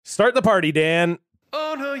Start the party, Dan.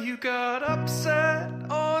 Oh no, you got upset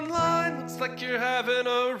online. Looks like you're having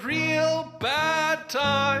a real bad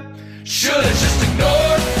time. Should've just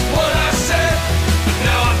ignored what I said, but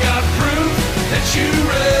now I've got proof that you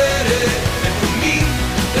read it. And for me,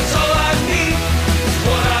 that's all I need. It's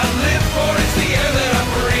what I live for, it's the air that I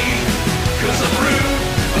breathe. Cause I'm rude,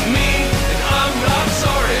 I'm mean, and I'm not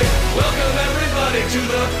sorry. Welcome everybody to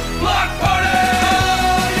the block party!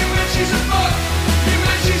 Oh, you wish she's a fuck. You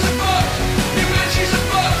wish she's a fuck. You wish she's a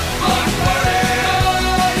fuck. Block party!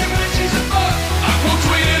 Oh, you wish she's a fuck. I quote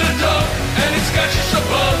tweeted a dunk, and it's got you so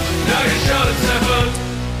bummed. Now you're shot at 7.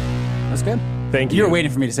 That's good. Thank you. You were waiting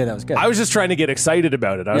for me to say that was good. I was just trying to get excited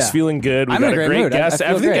about it. I was feeling good. We I'm got in a a great great mood. guest. I I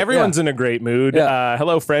feel think great. everyone's in a great mood. Yeah.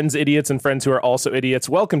 Hello, friends, idiots, and friends who are also idiots.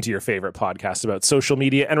 Welcome to your favorite podcast about social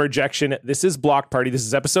media and rejection. This is Block Party. This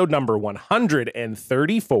is episode number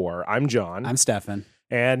 134. I'm John. I'm Stefan.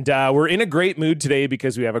 And we're in a great mood today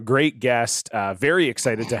because we have a great guest. Very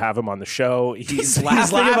excited to have him on the show. He's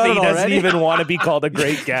laughing. about it He doesn't already. even want to be called a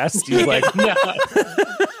great guest. He's like,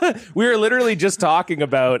 we were literally just talking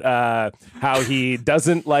about how he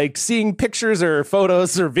doesn't like seeing pictures or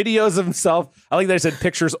photos or videos of himself. I like that I said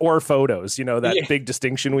pictures or photos. You know, that big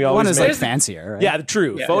distinction we always One is make. like fancier, right? Yeah,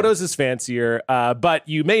 true. Yeah. Photos is fancier, but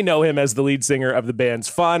you may know him as the lead singer of the band's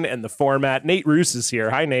Fun and the Format. Nate Ruess is here.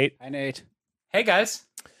 Hi, Nate. Hi, Nate. Hey guys,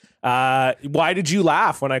 Why did you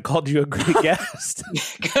laugh when I called you a great guest?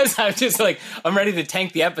 because I'm just like I'm ready to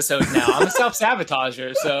tank the episode now. I'm a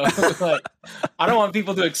self-sabotager, so like, I don't want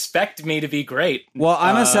people to expect me to be great. Well,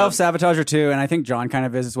 I'm a self-sabotager too, and I think John kind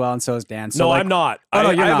of is as well, and so is Dan. So No, like, I'm not. Oh, no,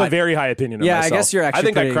 I you're have not. a very high opinion of Yeah, I myself. guess you're actually I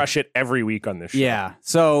think I pretty- crush it every week on this show. Yeah.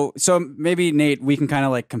 So maybe Nate, we can kind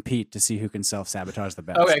of like compete to see who can self-sabotage the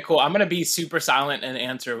best. Okay, cool. I'm gonna be super silent and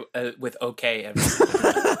answer with okay.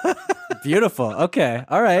 Beautiful. Okay.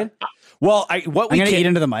 All right. Well, I'm gonna eat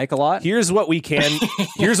into the mic a lot. Here's what we can.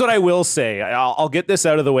 Here's what I will say. I'll get this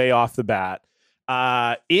out of the way off the bat.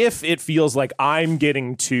 If it feels like I'm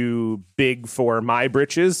getting too big for my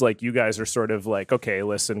britches, like you guys are sort of like, okay,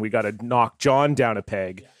 listen, we got to knock John down a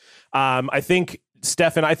peg. I think,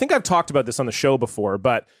 Stefan, I think I've talked about this on the show before,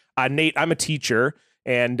 but Nate, I'm a teacher.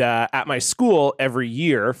 And at my school every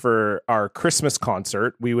year for our Christmas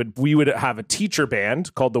concert, we would have a teacher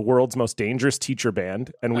band called the World's Most Dangerous Teacher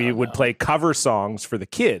Band, and we would play cover songs for the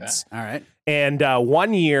kids. All right. And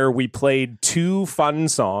one year we played 2 fun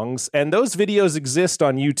songs, and those videos exist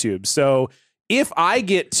on YouTube. So if I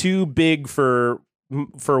get too big for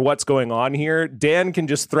what's going on here, Dan can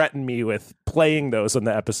just threaten me with playing those on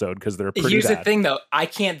the episode because they're pretty Here's bad. the thing, though. I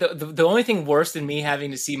can't. The only thing worse than me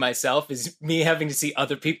having to see myself is me having to see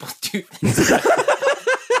other people do things.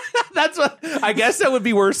 That's what I guess that would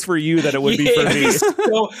be worse for you than it would be for me.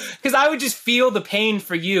 Because I would just feel the pain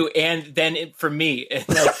for you, and then for me,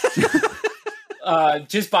 like,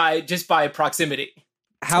 just by proximity.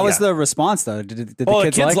 How was the response though? Did the The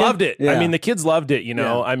kids kids like loved it. Yeah. I mean, the kids loved it. You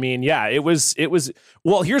know, Yeah. I mean, yeah, it was.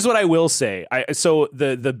 Well, here's what I will say. So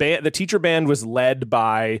the teacher band was led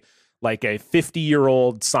by like a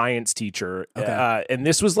 50-year-old science teacher, Okay. and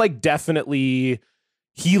this was like definitely.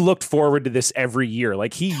 He looked forward to this every year.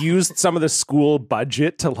 Like he used some of the school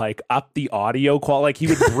budget to like up the audio quality. Like he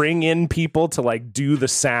would bring in people to like do the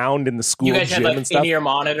sound in the school You guys gym had like and stuff. in-ear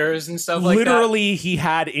monitors and stuff like that. Literally, he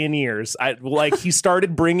had in-ears. He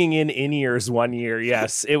started bringing in in-ears one year.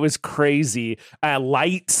 Yes, it was crazy.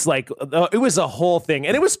 Lights, it was a whole thing,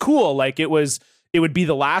 and it was cool. Like it would be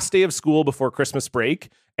the last day of school before Christmas break,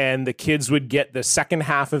 and the kids would get the second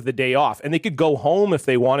half of the day off, and they could go home if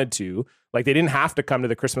they wanted to. Like they didn't have to come to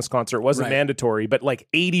the Christmas concert. It wasn't mandatory, but like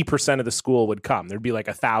 80% of the school would come. There'd be like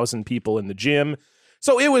 1,000 people in the gym.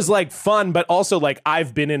 So it was like fun, but also like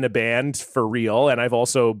I've been in a band for real, and I've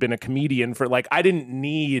also been a comedian for like I didn't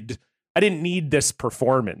need this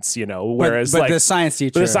performance, you know. Whereas but the science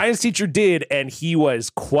teacher, did, and he was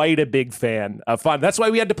quite a big fan of Fun. That's why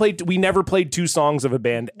we had to play. We never played 2 songs of a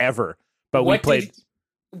band ever, but we played.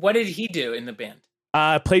 What did he do in the band?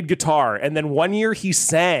 Played guitar, and then one year he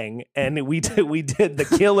sang, and we did the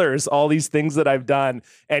Killers, all these things that I've done,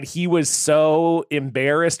 and he was so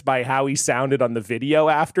embarrassed by how he sounded on the video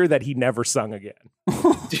after that he never sung again.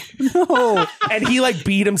 No. And he like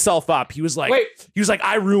beat himself up. He was like,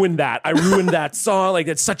 I ruined that song. Like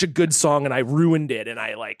it's such a good song, and I ruined it, and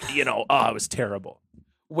I like, it was terrible.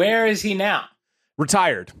 Where is he now?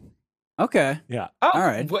 Retired. Okay. Yeah. Oh, All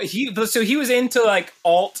right. So he was into like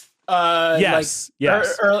alt. Yes.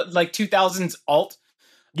 Like 2000s alt.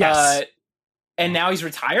 Yes. And now he's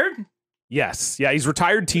retired? Yes. Yeah, he's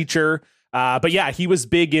retired teacher. But yeah, he was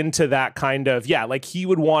big into that kind of, like he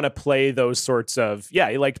would want to play those sorts of,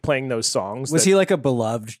 he liked playing those songs. Was he like a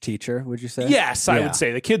beloved teacher, would you say? Yes, I would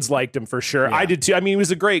say the kids liked him for sure. Yeah. I did too. I mean, he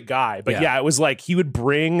was a great guy, but it was like he would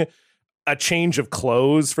bring a change of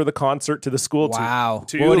clothes for the concert to the school. Wow.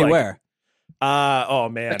 Too. What would he wear? Oh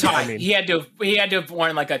man, A tie. I mean, he had to have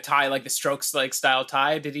worn like a tie, like the Strokes like style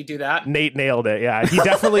tie. Did he do that? Nate nailed it. Yeah, he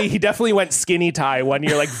definitely went skinny tie one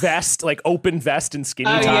year, like vest, like open vest and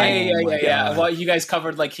skinny tie. Yeah. Well, you guys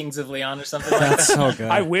covered like Kings of Leon or something. That's so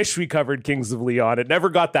good. I wish we covered Kings of Leon. It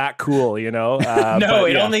never got that cool, you know. No,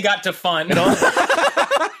 it only got to fun. No,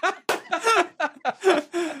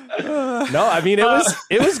 I mean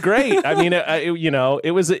it was great. I mean,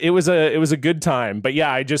 it was a good time. But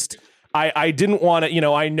yeah, I didn't want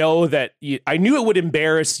to. I know that I knew it would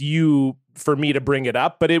embarrass you for me to bring it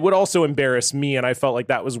up, but it would also embarrass me, and I felt like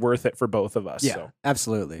that was worth it for both of us. Yeah, so.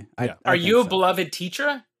 absolutely. Are you a beloved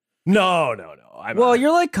teacher? No.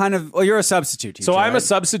 You're like you're a substitute teacher. So I'm right? a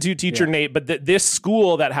substitute teacher, Nate. But this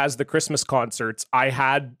school that has the Christmas concerts, I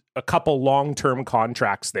had a couple long-term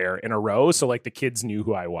contracts there in a row, so like the kids knew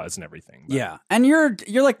who I was and everything. But yeah, and you're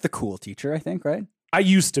like the cool teacher, I think, right? I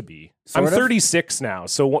used to be. Sort I'm of? 36 now,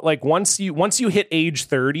 so like once you hit age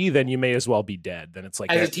 30, then you may as well be dead. Then it's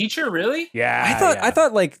like As a teacher, really? Yeah, I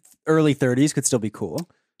thought like early 30s could still be cool.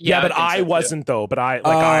 Yeah, but I think so, wasn't though. But I'm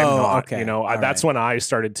Oh, not. okay. That's right. when I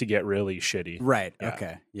started to get really shitty. Right. Yeah.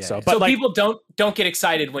 Okay. Yeah. So, yeah. but So like, people don't get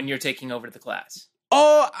excited when you're taking over the class.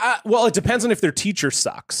 well, it depends on if their teacher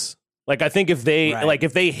sucks. Like, I think if they Right.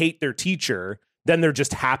 if they hate their teacher, then they're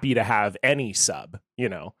just happy to have any sub.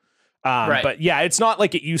 Right. But yeah, it's not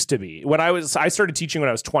like it used to be. I started teaching when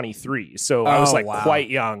I was 23, so I was like wow. quite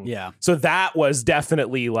young. Yeah. So that was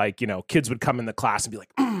definitely like, kids would come in the class and be like,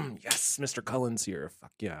 yes, Mr. Cullen's here.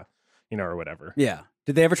 Fuck yeah. Or whatever. Yeah.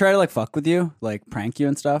 Did they ever try to like fuck with you, like prank you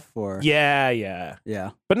and stuff? Or Yeah.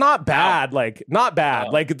 But not bad. Not bad.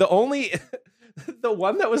 Oh. Like the only, the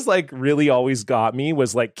one that was like really always got me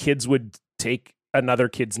was like kids would take another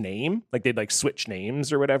kid's name. Like they'd like switch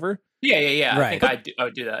names or whatever. Yeah. Right. I think I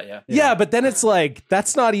would do that. Yeah. Yeah, but then it's like,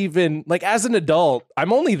 that's not even like, as an adult,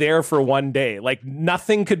 I'm only there for one day. Like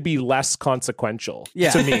nothing could be less consequential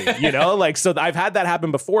to me, like, so I've had that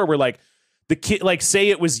happen before where like the kid, like say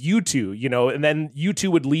it was you two, and then you two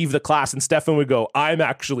would leave the class and Stefan would go, I'm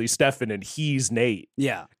actually Stefan and he's Nate,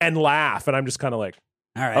 yeah. and laugh. And I'm just kind of like,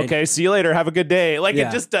 All right. okay, see you later. Have a good day. Like Yeah.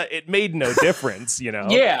 it just, it made no difference,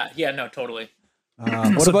 Yeah. No, totally.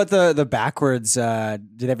 What about the backwards? Did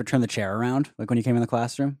they ever turn the chair around? Like when you came in the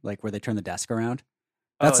classroom, like where they turn the desk around?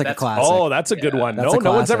 That's like a classic. Oh, that's a good one. That's No a one's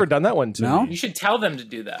classic. ever done that one to No? me. You should tell them to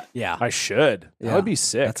do that. Yeah. I should. That Yeah. would be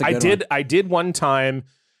sick. That's a good I did one time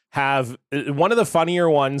have one of the funnier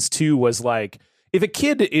ones too was like, if a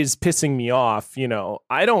kid is pissing me off,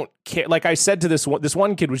 I don't care. Like I said to this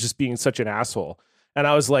one kid was just being such an asshole. And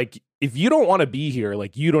I was like, if you don't want to be here,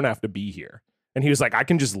 like you don't have to be here. And he was like, I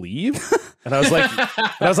can just leave. And I was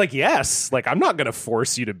like, yes, like I'm not going to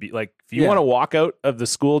force you to be like, if you want to walk out of the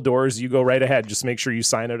school doors, you go right ahead. Just make sure you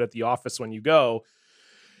sign out at the office when you go.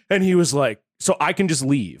 And he was like, so I can just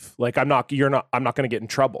leave. Like, I'm not going to get in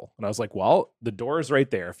trouble. And I was like, well, the door is right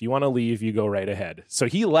there. If you want to leave, you go right ahead. So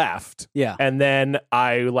he left. Yeah. And then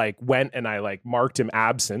I like went and I like marked him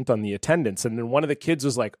absent on the attendance. And then one of the kids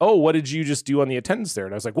was like, oh, what did you just do on the attendance there?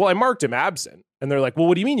 And I was like, well, I marked him absent. And they're like, well,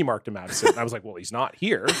 what do you mean you marked him absent? And I was like, well, he's not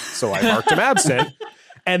here. So I marked him absent.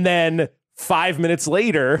 And then 5 minutes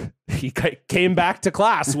later, he came back to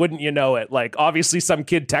class. Wouldn't you know it? Like, obviously, some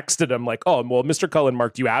kid texted him, like, oh, well, Mr. Cullen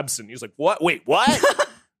marked you absent. He was like, what? Wait, what?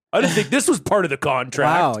 I didn't think this was part of the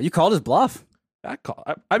contract. Wow. You called his bluff. I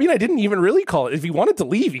mean, I didn't even really call it. If he wanted to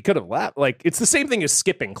leave, he could have left. Like, it's the same thing as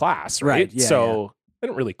skipping class, right? Right, yeah, so I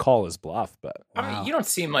didn't really call his bluff, but I mean, you don't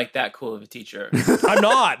seem like that cool of a teacher. I'm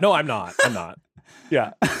not. No, I'm not.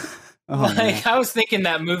 Yeah. Like I was thinking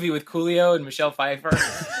that movie with Coolio and Michelle Pfeiffer.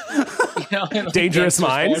 Like Dangerous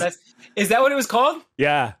Minds. Paradise. Is that what it was called?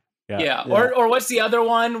 Yeah. Yeah. Or what's the other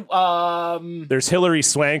one? There's Hilary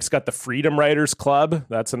Swank's got the Freedom Writers Club.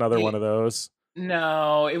 That's another one of those.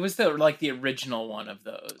 No, it was the original one of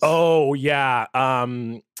those. Oh yeah.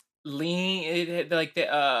 Doesn't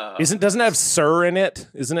Doesn't it have Sir in it?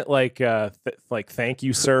 Isn't it like thank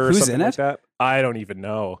you, sir? Or Who's something in like it? that? I don't even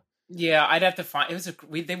know. Yeah, I'd have to find. It was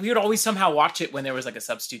we would always somehow watch it when there was like a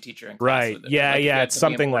substitute teacher in class. Right. With it. Yeah, Like, if you yeah. had It's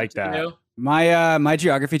something like important to that. do. My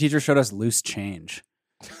geography teacher showed us Loose Change.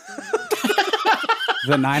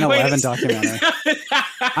 The 9/11 documentary.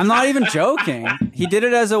 I'm not even joking. He did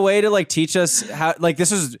it as a way to like teach us how, like,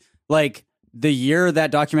 this was like the year that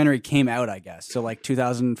documentary came out, I guess. So like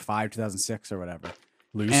 2005, 2006 or whatever.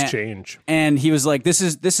 Loose change. And he was like, this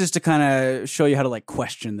is to kind of show you how to like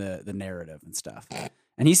question the narrative and stuff.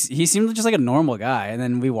 And he seemed just like a normal guy. And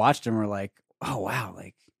then we watched him. And we're like, oh wow,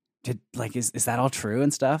 like is that all true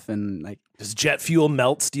and stuff? And like, does jet fuel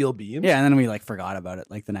melt steel beams? Yeah. And then we like forgot about it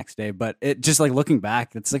like the next day. But it just like looking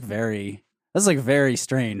back, that's like a very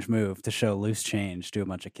strange move to show loose change to a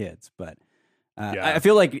bunch of kids. But I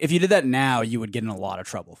feel like if you did that now, you would get in a lot of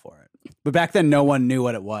trouble for it. But back then, no one knew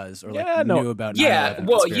what it was or knew about.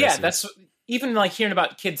 Well, yeah, that's even like hearing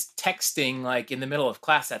about kids texting like in the middle of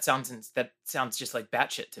class. That sounds just like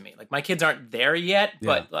batshit to me. Like my kids aren't there yet,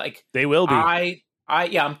 but like they will be.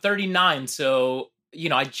 I'm 39, so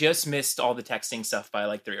I just missed all the texting stuff by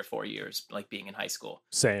like 3 or 4 years, like being in high school.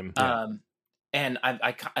 Same. And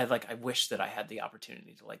I wish that I had the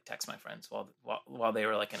opportunity to like text my friends while they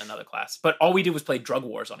were like in another class. But all we did was play Drug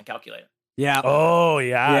Wars on a calculator. Yeah. Oh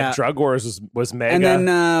yeah. Drug Wars was mega. And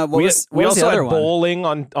then we also had bowling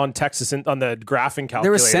on Texas on the graphing calculator.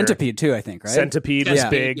 There was Centipede too, I think, right? Centipede was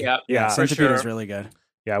big. Yeah. Centipede is really good.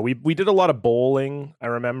 Yeah, we did a lot of bowling. I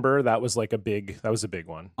remember that was a big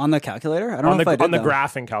one on the calculator. I don't know if I did on the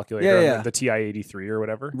graphing calculator. Yeah. The TI-83 or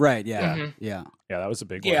whatever. Right. Yeah. Mm-hmm. Yeah. Yeah, that was a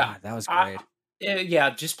big one. Yeah, that was great.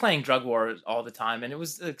 Just playing Drug Wars all the time, and it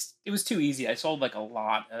was too easy. I sold like a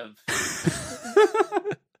lot of.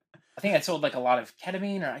 I think I sold like a lot of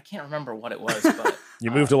ketamine, or I can't remember what it was. But you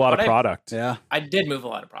moved a lot of product. Yeah, I did move a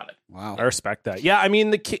lot of product. Wow, I respect that. Yeah, I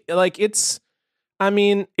mean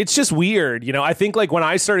it's just weird, I think like when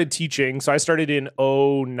I started teaching, so I started in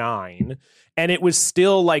 2009, and it was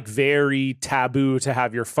still like very taboo to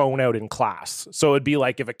have your phone out in class. So it'd be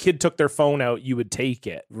like if a kid took their phone out, you would take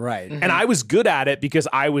it. Right. Mm-hmm. And I was good at it because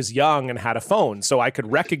I was young and had a phone. So I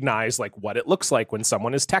could recognize like what it looks like when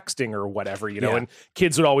someone is texting or whatever, and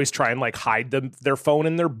kids would always try and like hide their phone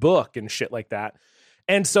in their book and shit like that.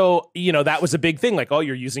 And so, that was a big thing. Like, oh,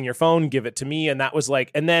 you're using your phone, give it to me. And that was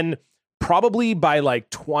like, and then probably by like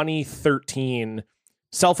 2013,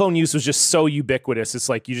 cell phone use was just so ubiquitous. It's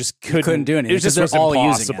like you just couldn't do anything. It just was all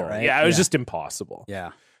impossible. Using it, right? Yeah, it was just impossible.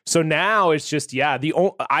 Yeah. So now it's just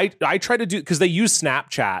I try to do because they use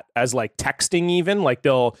Snapchat as like texting even like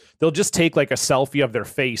they'll just take like a selfie of their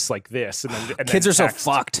face like this and then kids are text.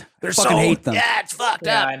 so fucked. They're fucking hate them. Yeah, it's fucked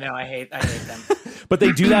Yeah, up. I know. I hate them. But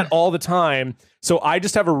they do that all the time. So I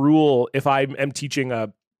just have a rule if I am teaching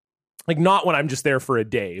like not when I'm just there for a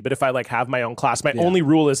day, but if I like have my own class, my only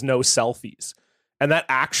rule is no selfies. And that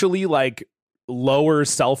actually like lowers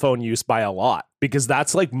cell phone use by a lot because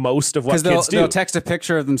that's like most of what kids do. They'll text a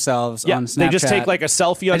picture of themselves on Snapchat. They just take like a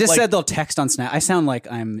selfie. I just said they'll text on Snap. I sound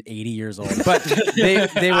like I'm 80 years old, but they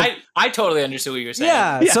I totally understood what you were saying.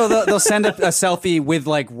 Yeah. So they'll send a selfie with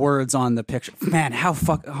like words on the picture. Man,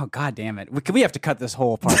 oh god damn it. We have to cut this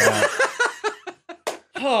whole part out.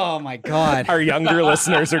 Oh my god! Our younger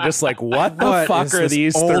listeners are just like, "What the fuck are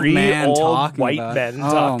these three old white men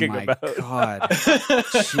talking about?" Oh my god!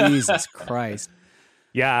 Jesus Christ!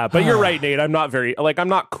 Yeah, but you're right, Nate. I'm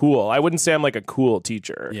not cool. I wouldn't say I'm like a cool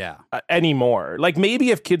teacher. Anymore. Like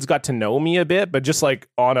maybe if kids got to know me a bit, but just like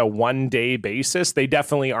on a 1-day basis, they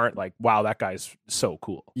definitely aren't like, "Wow, that guy's so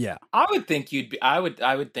cool." Yeah, I would think you'd be. I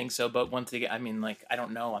would think so. But once again, I mean, like, I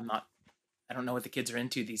don't know. I don't know what the kids are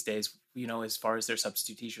into these days, as far as their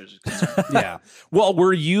substitute teachers are concerned. Yeah. Well,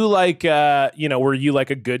 were you like a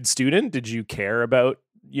good student? Did you care about,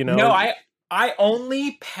 No, I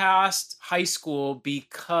only passed high school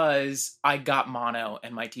because I got mono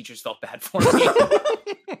and my teachers felt bad for me.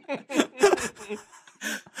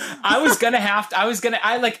 I was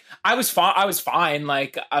fine.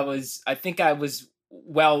 Like I think I was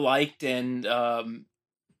well liked and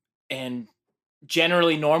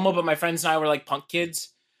generally normal, but my friends and I were like punk kids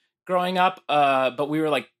growing up. But we were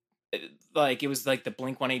like it was like the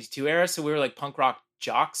Blink 182 era, so we were like punk rock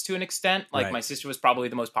jocks to an extent. Like right. My sister was probably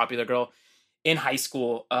the most popular girl in high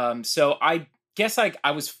school. So I guess I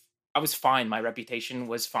was fine. My reputation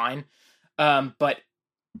was fine. But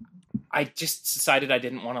I just decided I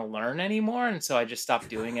didn't want to learn anymore, and so I just stopped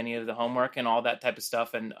doing any of the homework and all that type of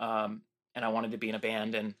stuff. And I wanted to be in a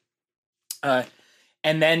band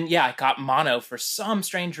and then, I got mono for some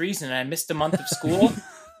strange reason, and I missed a month of school,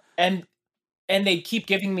 and they'd keep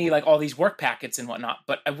giving me like all these work packets and whatnot,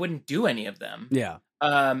 but I wouldn't do any of them. Yeah.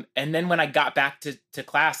 And then when I got back to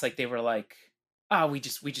class, like they were like, "Oh, we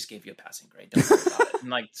just gave you a passing grade. Don't worry about it." And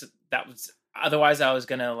like so that was otherwise I was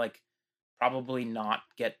gonna like probably not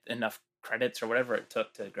get enough credits or whatever it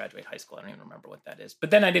took to graduate high school. I don't even remember what that is. But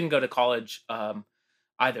then I didn't go to college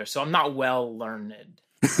either, so I'm not well learned.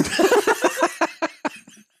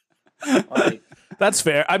 That's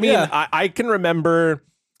fair. I mean, I can remember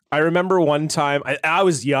I remember one time I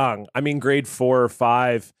was young. I mean, grade 4 or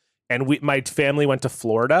 5. And my family went to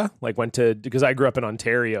Florida, because I grew up in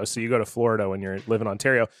Ontario. So you go to Florida when you live in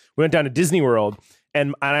Ontario. We went down to Disney World.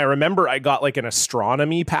 And I remember I got like an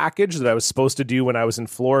astronomy package that I was supposed to do when I was in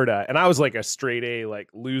Florida. And I was like a straight A, like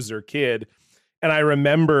loser kid. And I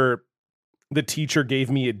remember the teacher gave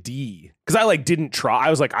me a D because I like didn't try. I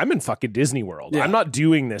was like, I'm in fucking Disney World. Yeah. I'm not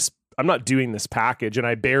doing this package. And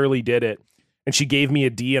I barely did it. And she gave me a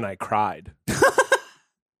D and I cried.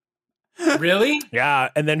 Really? Yeah.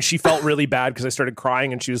 And then she felt really bad because I started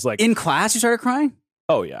crying and she was like, in class, you started crying?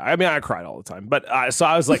 Oh, yeah. I mean, I cried all the time. But so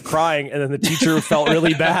I was like crying and then the teacher felt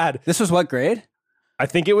really bad. This was what grade? I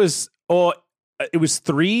think it was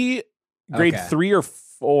grade 3 or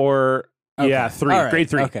 4. Okay. Yeah, 3. Right. Grade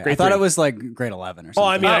 3. Okay. Grade I thought 3. it was like grade 11 or something. Oh,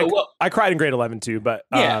 I mean, I cried in grade 11 too, but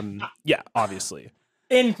yeah, obviously.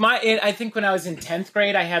 I think when I was in 10th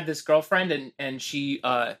grade, I had this girlfriend and she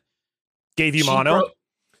gave you mono?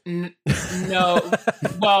 No.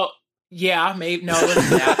 Well, yeah, maybe. No, it wasn't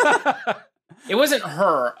that. It wasn't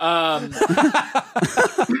her.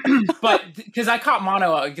 But because I caught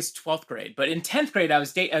mono, I guess 12th grade. But in 10th grade,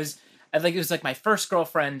 it was like my first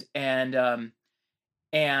girlfriend, and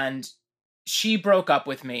she broke up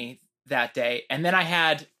with me that day. And then I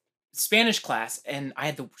had Spanish class, and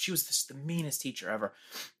she was the meanest teacher ever.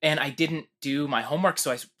 And I didn't do my homework,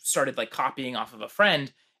 so I started like copying off of a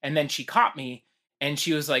friend, and then she caught me. And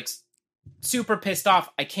she was like super pissed off.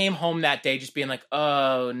 I came home that day just being like,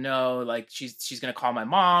 oh no, like she's going to call my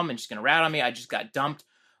mom and she's going to rat on me. I just got dumped.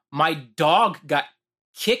 My dog got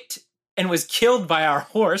kicked and was killed by our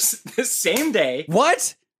horse the same day.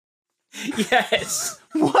 What? Yes.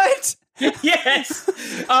 What? Yes.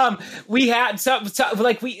 We had somehow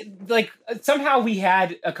we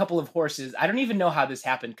had a couple of horses. I don't even know how this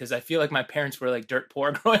happened because I feel like my parents were like dirt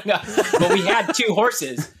poor growing up, but we had 2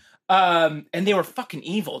 horses. And they were fucking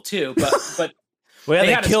evil too, but well,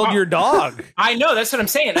 yeah, they killed your dog. I know, that's what I'm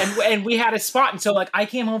saying. And we had a spot. And so like I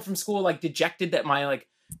came home from school like dejected that my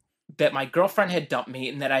girlfriend had dumped me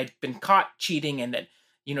and that I'd been caught cheating and that,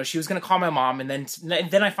 you know, she was going to call my mom. And then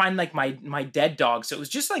I find like my dead dog. So it was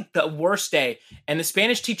just like the worst day. And the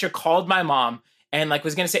Spanish teacher called my mom and like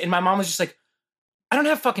was going to say, and my mom was just like, I don't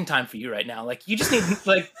have fucking time for you right now. Like you just need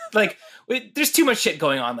like there's too much shit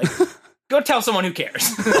going on. Like, go tell someone who cares.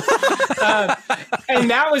 And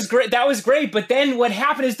that was great. That was great. But then what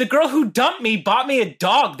happened is the girl who dumped me bought me a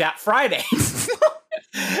dog that Friday.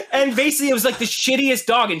 And basically it was like the shittiest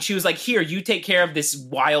dog. And she was like, here, you take care of this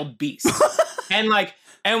wild beast. And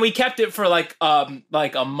we kept it for like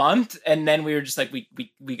a month. And then we were just like, we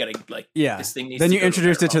gotta like, this thing needs then to you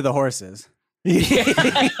introduced it to the horses. Yeah.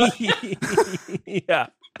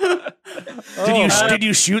 Did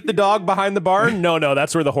you shoot the dog behind the barn? No,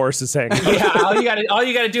 that's where the horse is hanging. Yeah, all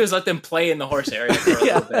you gotta do is let them play in the horse area for a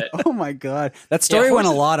little bit. Oh my god, that story went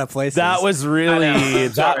a lot of places. That was really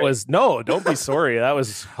don't be sorry. That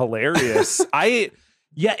was hilarious.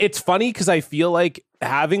 It's funny because I feel like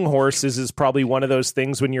having horses is probably one of those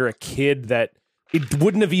things when you're a kid that it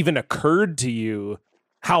wouldn't have even occurred to you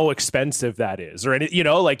how expensive that is, or you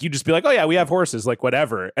know, like you just be like, oh yeah, we have horses, like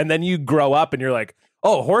whatever, and then you grow up and you're like,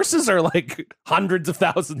 oh, horses are like hundreds of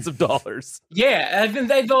thousands of dollars. Yeah,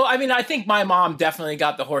 I mean, I think my mom definitely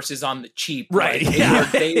got the horses on the cheap, right? Like, yeah.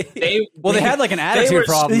 They had like an attitude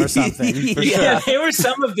problem or something. For yeah, sure. they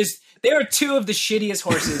were 2 of the shittiest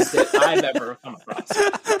horses that I've ever come across.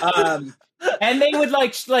 And they would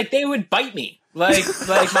they would bite me, like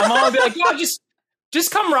my mom would be like, yeah, just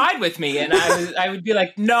come ride with me. And I would be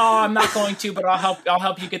like, no, I'm not going to, but I'll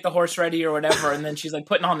help you get the horse ready or whatever. And then she's like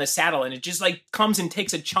putting on the saddle and it just like comes and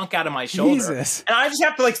takes a chunk out of my shoulder. Jesus. And I just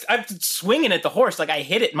have to I'm swinging at the horse. Like I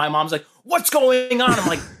hit it and my mom's like, what's going on? I'm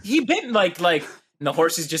like, he bit like, and the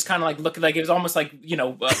horse is just kind of like looking like it was almost like, you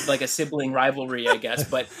know, like a sibling rivalry, I guess.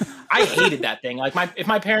 But I hated that thing. Like if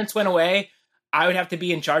my parents went away, I would have to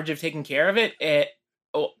be in charge of taking care of it,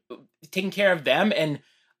 taking care of them. And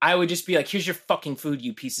I would just be like, here's your fucking food,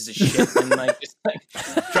 you pieces of shit. And like, just like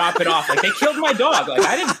drop it off. Like they killed my dog. Like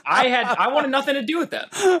I wanted nothing to do with them.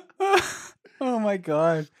 Oh my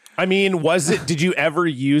God. I mean, did you ever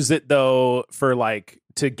use it though for like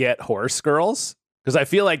to get horse girls? Because I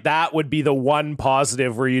feel like that would be the one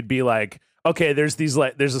positive where you'd be like, okay, there's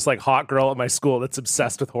this like hot girl at my school that's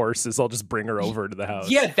obsessed with horses. I'll just bring her over to the house.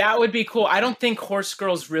 Yeah, that would be cool. I don't think horse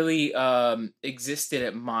girls really existed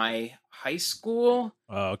at my high school.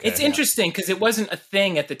 Oh, okay. It's interesting because it wasn't a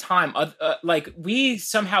thing at the time. Like we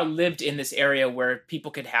somehow lived in this area where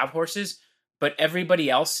people could have horses, but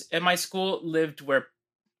everybody else at my school lived where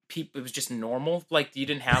people, it was just normal. Like you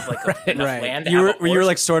didn't have like enough Right. land. To You have were, a horse. you were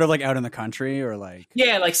like sort of like out in the country or like.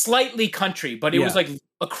 Yeah, like slightly country, but it was like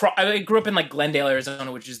across. I grew up in like Glendale,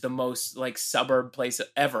 Arizona, which is the most like suburb place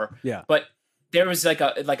ever. Yeah. But there was like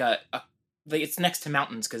it's next to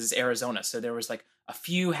mountains because it's Arizona, so there was like a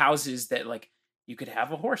few houses that like you could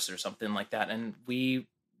have a horse or something like that, and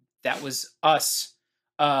that was us.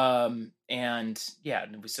 And yeah,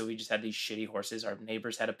 so we just had these shitty horses. Our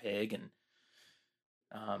neighbors had a pig, and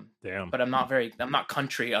Damn. But I'm not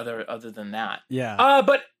country other than that. Yeah.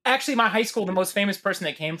 But actually, my high school, the most famous person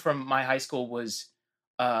that came from my high school was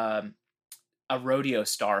a rodeo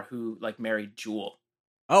star who like married Jewel.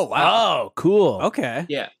 Oh wow. Oh, cool. Okay.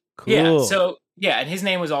 Yeah. Cool. Yeah. So yeah, and his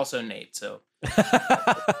name was also Nate. So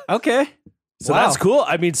Okay. So Wow. that's cool.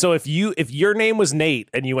 I mean, so if your name was Nate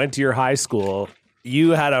and you went to your high school,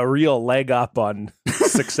 you had a real leg up on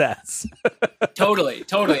success. totally.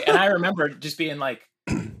 And I remember just being like,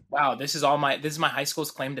 wow, this is my high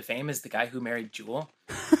school's claim to fame is the guy who married Jewel.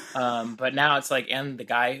 But now it's like, and the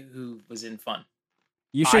guy who was in Fun.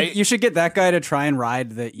 You should get that guy to try and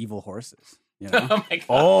ride the evil horses. You know? Oh my god.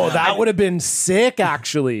 Oh, that would have been sick,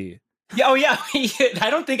 actually. Yeah, oh yeah.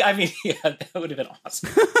 That would have been awesome.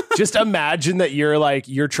 Just imagine that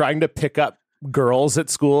you're trying to pick up girls at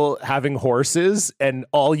school having horses, and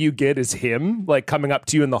all you get is him like coming up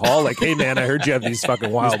to you in the hall, like, "Hey man, I heard you have these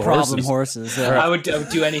fucking wild These problem horses." horses. Yeah. I would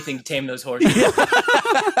do anything to tame those horses.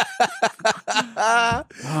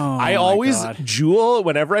 I always Jewel.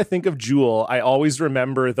 Whenever I think of Jewel, I always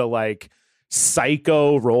remember the like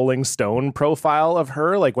psycho Rolling Stone profile of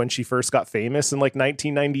her, like when she first got famous in like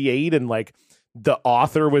 1998, and like the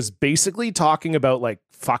author was basically talking about like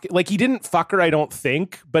fuck, like he didn't fuck her, I don't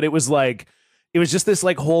think, but it was just this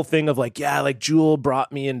like whole thing of like, yeah, like Jewel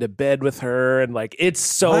brought me into bed with her, and like it's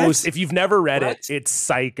so What? if you've never read it, it's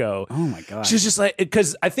psycho. Oh my god. She's just like,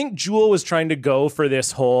 because I think Jewel was trying to go for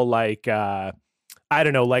this whole like I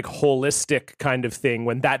don't know, like holistic kind of thing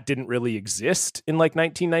when that didn't really exist in like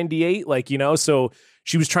 1998, like, you know, so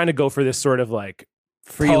she was trying to go for this sort of like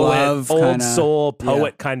free poet, love, old kinda, soul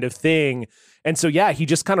poet kind of thing. And so, yeah, he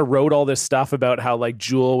just kind of wrote all this stuff about how like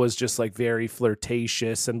Jewel was just like very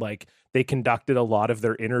flirtatious, and like they conducted a lot of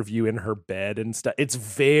their interview in her bed and stuff. It's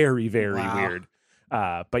very, very weird.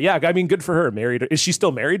 But yeah, I mean, good for her. Married. Is she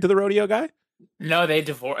still married to the rodeo guy? No, they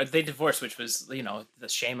divorced, which was, you know, the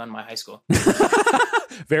shame on my high school.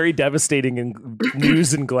 Very devastating in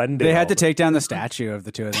news in Glendale. They had to take down the statue of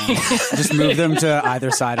the two of them. Just move them to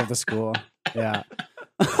either side of the school. Yeah.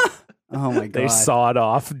 Oh my god. They sawed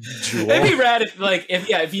off Jewel. It'd be rad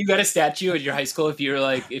if you got a statue at your high school, if you have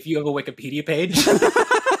a Wikipedia page.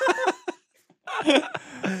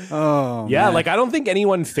 Oh yeah, man. like I don't think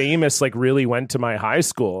anyone famous like really went to my high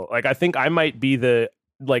school. Like I think I might be the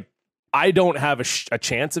like I don't have a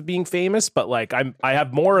chance of being famous, but like I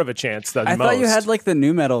have more of a chance than I most. thought you had like the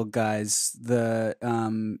new metal guys. The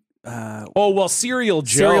oh well, Serial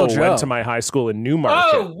Joe went to my high school in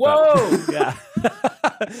Newmarket. Oh, whoa! But,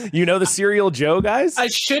 yeah, you know the Serial Joe guys. I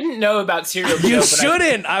shouldn't know about Serial Joe. You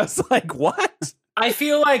shouldn't. I was like, what? I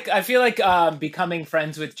feel like becoming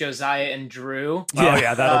friends with Josiah and Drew. Oh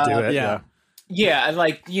yeah, that'll do it. Yeah,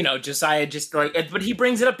 like, you know, Josiah just like, but he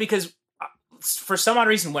brings it up because for some odd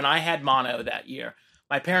reason, when I had mono that year,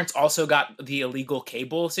 my parents also got the illegal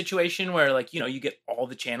cable situation where, like, you know, you get all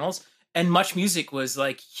the channels, and Much Music was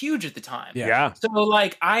like huge at the time. Yeah. So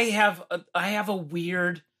like I have a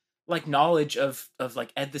weird like knowledge of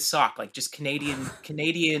like Ed the Sock, like just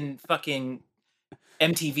Canadian fucking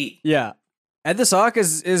MTV. Yeah. Ed the Sock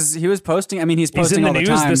is he was posting. I mean, he's posting in the all the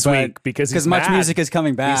news time this week because Much mad. Music is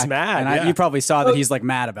coming back. He's mad, and you probably saw that he's like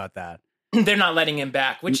mad about that. They're not letting him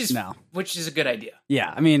back, which is a good idea.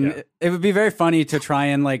 Yeah, I mean, it would be very funny to try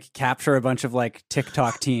and like capture a bunch of like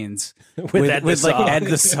TikTok teens with Ed the like Sock. Ed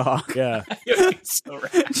the Sock. Yeah. So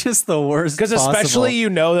rad. Just the worst. Because possible. especially, you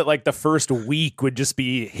know, that like the first week would just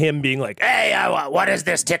be him being like, "Hey, what is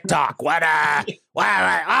this TikTok? What?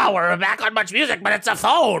 Oh, we're back on Much Music, but it's a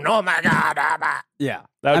phone. Oh my god!" Yeah,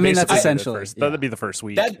 That would I mean that's basically be the essentially first- that'd be the first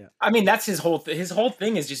week. I mean, that's his whole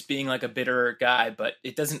thing is just being like a bitter guy, but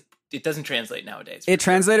it doesn't translate nowadays. It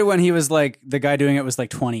translated when he was like the guy doing it was like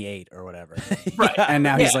 28 or whatever, Right. and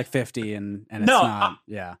now he's Yeah. like 50, and it's No, not.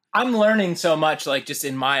 Yeah, I'm learning so much, like just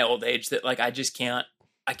in my old age, that like I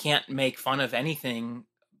can't make fun of anything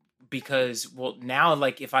because, well, now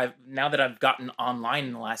like now that I've gotten online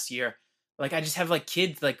in the last year, like I just have like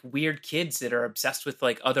kids, like weird kids that are obsessed with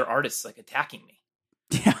like other artists, like attacking me.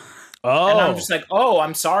 yeah. Oh, And I'm just like, oh,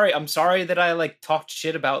 I'm sorry that I like talked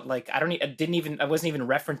shit about like I wasn't even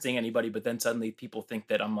referencing anybody, but then suddenly people think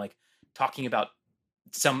that I'm like talking about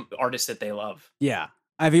some artist that they love. Yeah.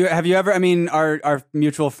 Have you ever? I mean, our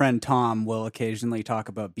mutual friend Tom will occasionally talk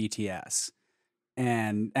about BTS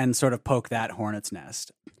and sort of poke that hornet's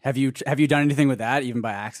nest. Have you done anything with that, even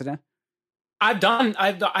by accident?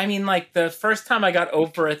 I mean, like the first time I got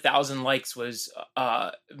over 1,000 likes was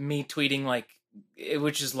me tweeting like,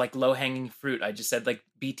 which is like low hanging fruit. I just said like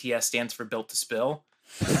BTS stands for Built to Spill,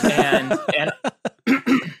 and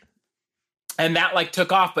and that like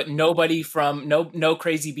took off, but nobody from no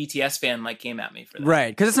crazy BTS fan like came at me for that.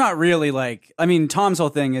 Right, because it's not really like, I mean, Tom's whole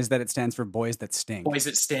thing is that it stands for Boys That Stink. Boys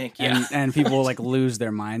that stink, yeah. And people like lose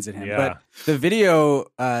their minds at him. Yeah. But the video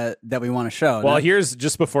that we want to show. Well, here's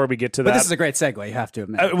just before we get to that. But this is a great segue, you have to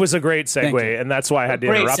admit. It was a great segue, and that's why I had to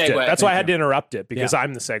interrupt it. That's why I had to interrupt it, because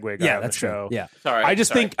I'm the segue guy on the show. Yeah. Sorry. I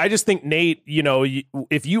just think Nate, you know,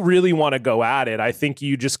 if you really want to go at it, I think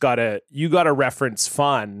you just gotta reference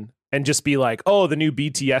fun and just be like, oh, the new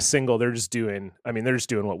BTS single, they're just doing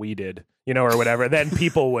what we did, you know, or whatever. Then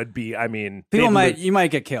people would be, I mean, you might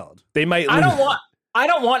get killed. They might. I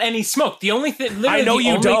don't want any smoke. The only thing, I know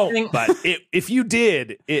you don't, but if you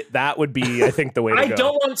did, that would be, I think, the way to go. I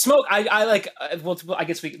don't want smoke. I like. Well, I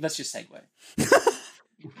guess let's just segue. Do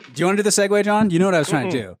you want to do the segue, John? You know what I was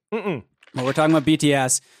trying to do. Well, we're talking about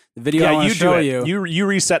BTS. The video I want to show you. You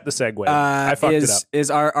reset the segue. I fucked it up.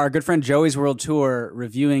 Is our good friend Joey's World Tour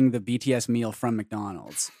reviewing the BTS meal from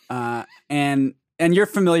McDonald's. And you're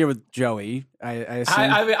familiar with Joey, I assume.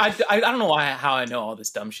 I don't know how I know all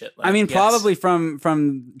this dumb shit. Like, I mean, probably from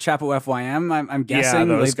Chapo FYM. I'm guessing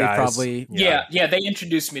those they guys. probably. Yeah. They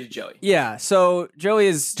introduced me to Joey. Yeah, so Joey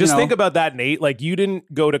is just think about that, Nate. Like, you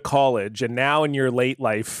didn't go to college, and now in your late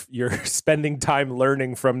life, you're spending time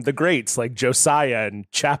learning from the greats like Josiah and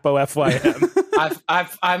Chapo FYM.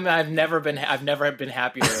 I've never been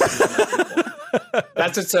happier.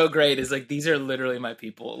 That's what's so great is like these are literally my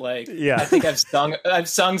people. Like, I think I've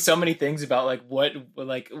sung so many things about like what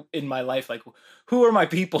like in my life, like who are my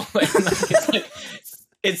people? Like,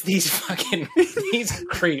 it's these fucking these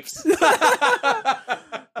creeps.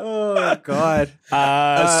 Oh God.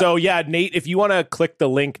 So yeah, Nate, if you want to click the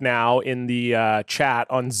link now in the chat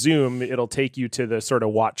on Zoom, it'll take you to the sort of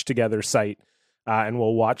watch together site. And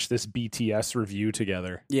we'll watch this BTS review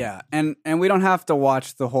together. Yeah, and we don't have to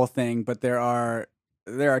watch the whole thing, but there are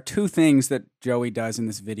two things that Joey does in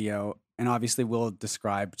this video, and obviously we'll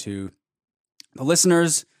describe to the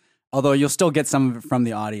listeners, although you'll still get some of it from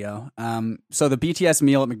the audio. So the BTS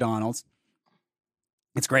meal at McDonald's,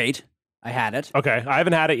 it's great. I had it. Okay, I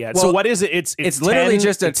haven't had it yet. Well, so what is it? It's literally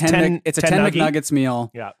just a 10 McNuggets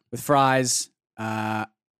meal. Yeah. With fries, I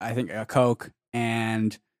think a Coke,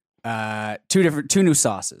 and two new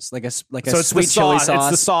sauces, like a sweet chili sauce. It's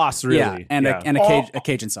the sauce, really. Yeah, and a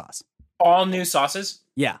Cajun sauce. All new sauces.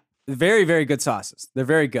 Yeah, very very good sauces. They're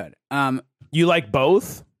very good. You like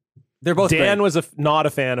both? They're both. Dan great. was not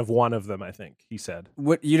a fan of one of them. I think he said.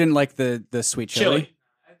 What, you didn't like the sweet chili? It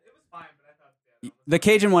was fine, but I thought the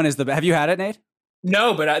Cajun one is the best. Have you had it, Nate?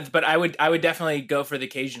 No, but I would definitely go for the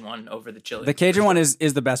Cajun one over the chili. The Cajun one is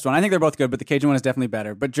the best one. I think they're both good, but the Cajun one is definitely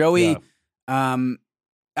better. But Joey,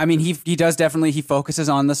 I mean, he does definitely, he focuses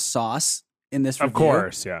on the sauce in this review. Of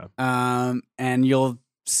course, yeah. And you'll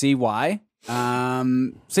see why. So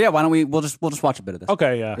yeah, why don't we'll just watch a bit of this.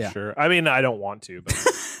 Okay, yeah, sure. I mean, I don't want to, but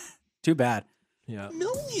too bad. Yeah.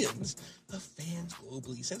 Millions of fans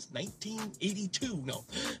globally since 1982. No,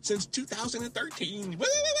 since 2013. Woo!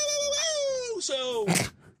 So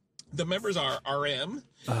the members are RM,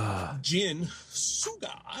 Jin,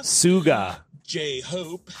 Suga, J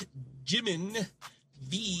Hope, Jimin,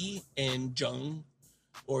 V, and Jung,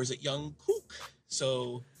 or is it Young Kook?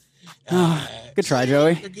 So good try,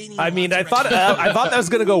 Joey. I mean, I thought that was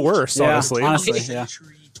gonna go worse. Yeah, honestly,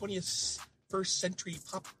 21st century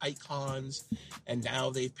pop icons, and now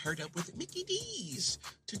they've paired up with Mickey D's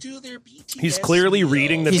to do their BTS. He's clearly meal.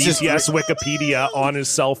 reading the BTS Wikipedia on his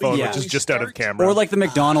cell phone, which is just out of camera. Or like the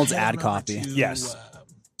McDonald's ad copy. Yes.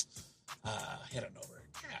 Head on over.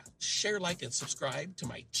 Yeah. Share, like, and subscribe to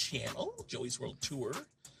my channel, Joey's World Tour.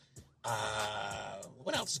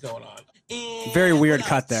 What else is going on? And very weird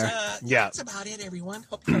cut there. Yeah. That's about it, everyone.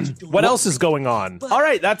 Hope you guys are doing what else is going on? All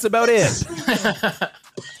right, that's about it.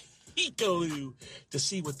 Go to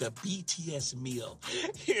see what the BTS meal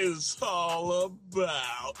is all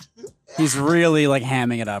about. He's really like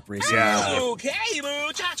hamming it up recently. Yeah. Okay,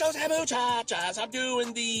 muchachos, I'm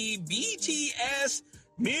doing the BTS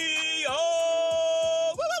meal.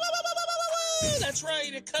 That's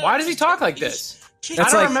right. Why does he talk like this? I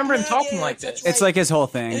don't remember him talking like this. It's like his whole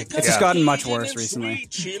thing. It's just gotten much worse recently. Sweet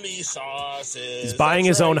chili sauces. He's buying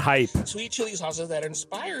his own hype. Sweet chili sauces that are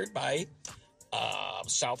inspired by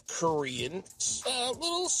South Korean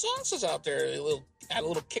little sauces out there. Add a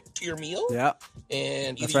little kick to your meal. Yeah.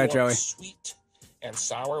 And that's either right, you want Joey. sweet and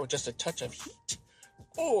sour with just a touch of heat,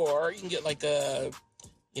 or you can get like a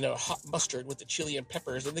hot mustard with the chili and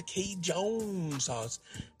peppers and the Cajun sauce.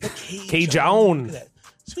 The Cajun. Look at that.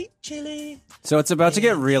 Sweet chili. So it's about to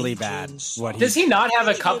get really bad. What Does he not have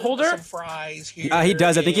a cup holder? Some fries here. He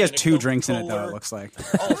does. I think he has and a 2 drinks in it, though, Coca-Cola, it looks like.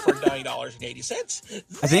 all for $9.80.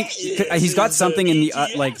 I think he's got something in the,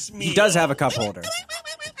 he does have a cup holder.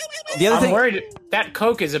 The other I'm thing, worried that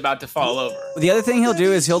Coke is about to fall over. the other thing he'll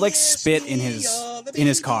do is he'll like spit in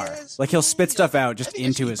his car. Like he'll spit stuff out just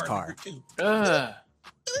into his car. Ugh.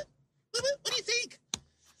 What do you think?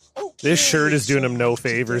 This shirt is doing him no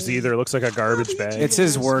favors either. It looks like a garbage bag. It's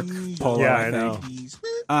his work polo, Yeah, I I think.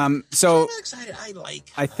 know. So I'm excited.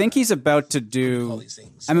 I think he's about to do.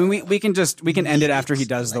 I mean, we can end it after he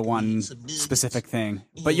does the one specific thing,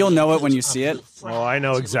 but you'll know it when you see it. Well, I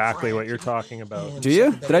know exactly what you're talking about. Do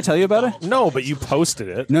you? Did I tell you about it? No, but you posted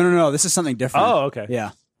it. No. This is something different. Oh, okay.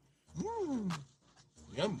 Yeah.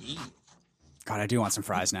 Yummy. God, I do want some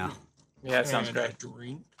fries now. Yeah, it sounds And great. a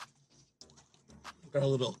drink. Got a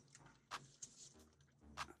little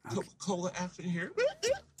Coca-Cola after here.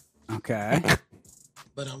 Okay.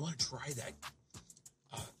 But I want to try that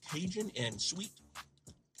Cajun and sweet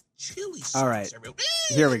chili sauce. All right.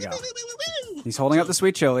 Here we go. He's holding up the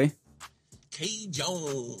sweet chili.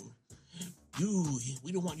 Cajun.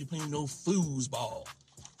 We don't want you playing no foosball.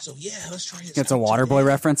 So yeah, let's try this. It's a out Waterboy today.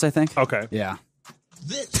 reference, I think. Okay. Yeah.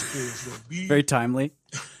 This is the beef Very timely.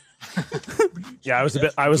 Yeah,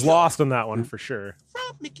 I was lost on that one for sure.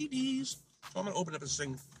 from Mickey D's. So I'm gonna open up this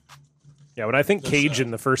thing. Yeah, when I think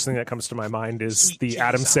Cajun, the first thing that comes to my mind is the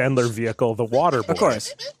Adam Sandler vehicle, the Waterboy. Of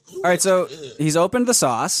course. All right, so he's opened the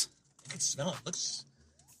sauce. I can smell it.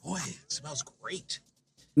 It smells great.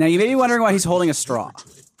 Now you may be wondering why he's holding a straw.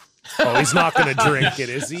 Oh, he's not going to drink it,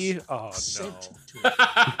 is he? Oh, no. Scent to it.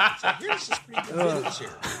 So here's this pretty good news here.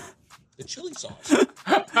 The chili sauce. Let's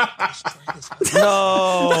try this out.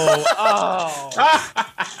 No.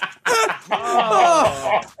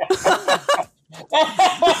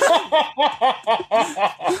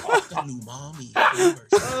 The umami flavors.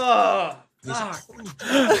 There's a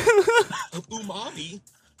cornucopia of umami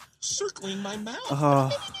circling my mouth. Oh.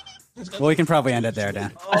 Well, we can probably end it there,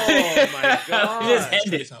 Dan. Oh, my God. Just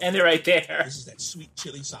end it right there. This is that sweet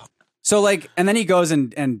chili sauce. So, and then he goes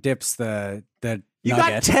and dips the You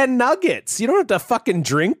nugget. got 10 nuggets. You don't have to fucking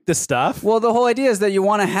drink the stuff. Well, the whole idea is that you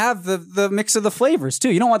want to have the mix of the flavors too.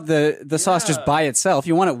 You don't want the sauce just by itself.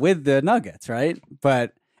 You want it with the nuggets, right?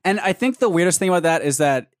 And I think the weirdest thing about that is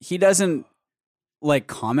that he doesn't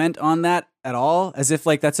comment on that at all, as if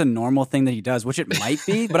that's a normal thing that he does, which it might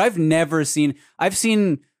be. But I've seen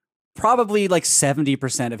probably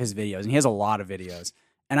 70% of his videos, and he has a lot of videos.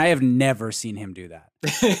 And I have never seen him do that.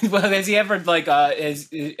 Well, has he ever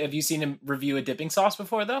have you seen him review a dipping sauce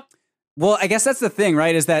before though? Well, I guess that's the thing,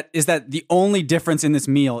 right? Is that the only difference in this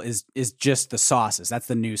meal is just the sauces. That's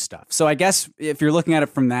the new stuff. So I guess if you're looking at it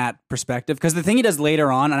from that perspective, because the thing he does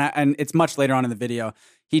later on, and it's much later on in the video,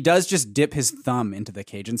 he does just dip his thumb into the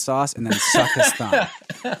Cajun sauce and then suck his thumb.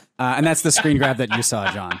 And that's the screen grab that you saw,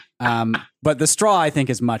 John. But the straw, I think,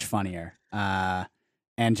 is much funnier.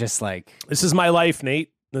 And just this is my life,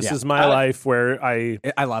 Nate. This is my life where I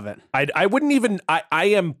love it. I wouldn't even, I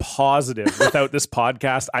am positive without this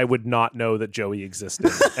podcast, I would not know that Joey existed.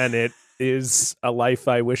 And it is a life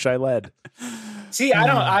I wish I led. See,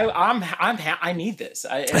 I need this.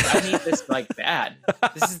 I need this bad.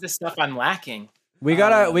 This is the stuff I'm lacking. We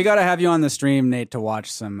gotta have you on the stream, Nate, to watch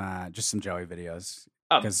some Joey videos.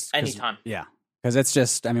 Anytime. Yeah. Because it's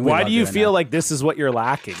just, we why love do you doing feel that. like this is what you're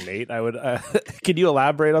lacking, Nate? I would, can you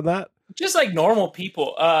elaborate on that? Just normal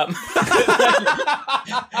people. I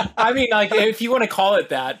mean, if you want to call it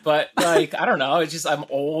that, but I don't know. It's just I'm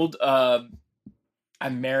old. I'm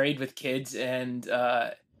married with kids, and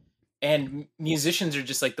musicians are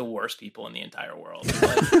just the worst people in the entire world.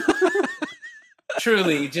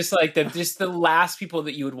 Truly, just the last people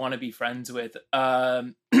that you would want to be friends with.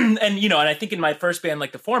 And I think in my first band,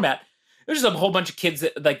 the format, there's just a whole bunch of kids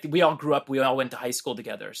that we all grew up. We all went to high school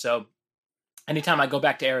together, so. Anytime I go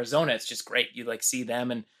back to Arizona, it's just great. You see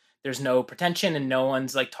them, and there's no pretension, and no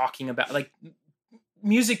one's talking about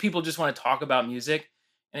music. People just want to talk about music,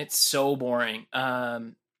 and it's so boring.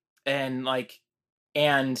 I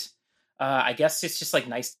guess it's just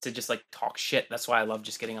nice to just talk shit. That's why I love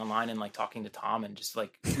just getting online and talking to Tom and just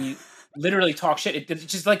we literally talk shit. It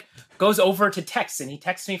just goes over to text, and he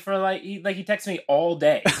texts me for he texts me all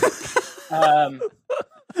day.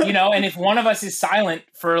 you know, and if one of us is silent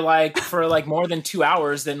for like more than 2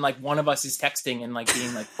 hours, then like one of us is texting and like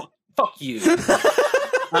being like, fuck you.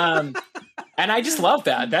 And I just love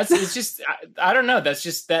that. It's just, I don't know. That's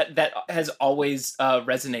just, that has always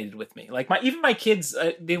resonated with me. Like even my kids,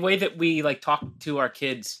 the way that we like talk to our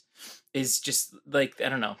kids is just like, I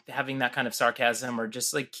don't know, having that kind of sarcasm or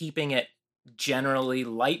just like keeping it generally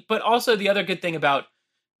light. But also the other good thing about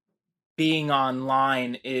being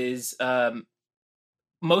online is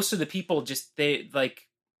most of the people just, they like,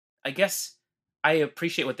 I guess I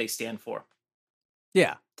appreciate what they stand for.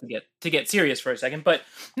 Yeah. To get serious for a second, but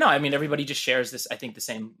no, I mean, everybody just shares this, I think, the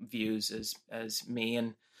same views as me.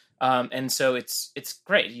 And so it's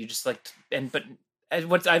great. You just like, but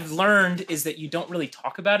what I've learned is that you don't really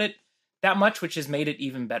talk about it that much, which has made it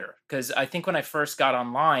even better. Cause I think when I first got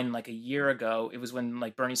online, like a year ago, it was when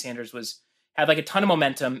like Bernie Sanders had like a ton of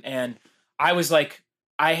momentum. And I was like,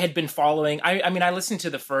 I had been following, I mean, I listened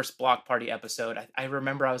to the first Block Party episode. I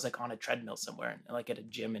remember I was like on a treadmill somewhere, like at a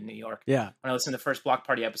gym in New York. Yeah. When I listened to the first Block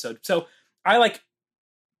Party episode. So I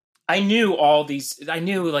knew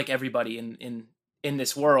like everybody in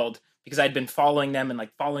this world because I'd been following them and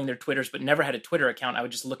like following their Twitters, but never had a Twitter account. I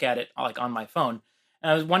would just look at it like on my phone.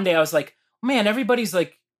 And one day I was like, man, everybody's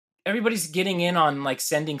getting in on like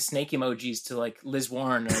sending snake emojis to like Liz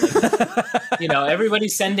Warren or like, you know,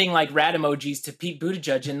 everybody's sending like rat emojis to Pete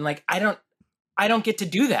Buttigieg. And like, I don't get to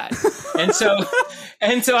do that. And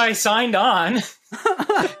so I signed on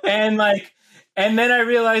and then I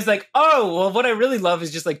realized like, oh, well, what I really love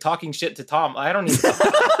is just like talking shit to Tom. I don't need to talk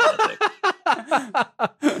about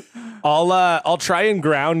politics. I'll try and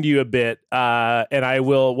ground you a bit, and I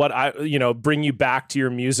will bring you back to your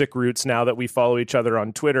music roots now that we follow each other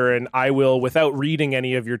on Twitter, and I will, without reading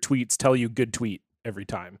any of your tweets, tell you good tweet every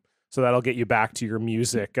time. So that'll get you back to your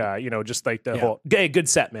music, just like the whole, hey, good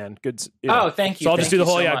set, man. Good. Oh, thank you. So I'll just do the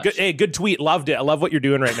whole, much. Good tweet. Loved it. I love what you're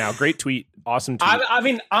doing right now. Great tweet. Awesome tweet. I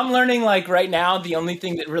mean, I'm learning like right now, the only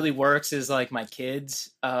thing that really works is like my kids.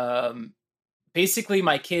 Basically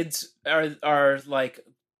my kids are like,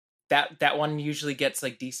 that one usually gets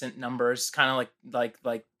like decent numbers, kind of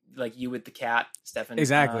like you with the cat, Stefan.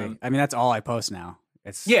 Exactly. I mean, that's all I post now.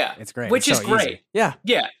 It's great. Which it's is so great. Easy. Yeah.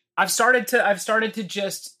 Yeah. I've started to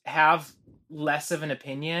just have less of an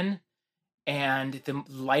opinion, and the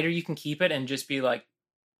lighter you can keep it and just be like,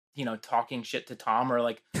 you know, talking shit to Tom, or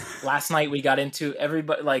like last night we got into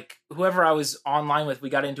everybody, like whoever I was online with, we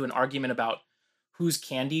got into an argument about whose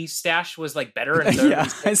candy stash was like better. And so yeah,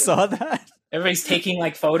 I saw that. Everybody's taking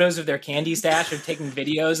like photos of their candy stash or taking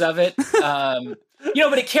videos of it.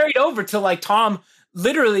 But it carried over to like Tom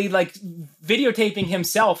literally like videotaping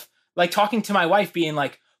himself, like talking to my wife being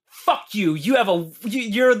like, fuck you.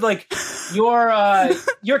 You're like,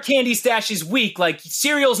 your candy stash is weak. Like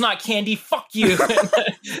cereal's not candy. Fuck you.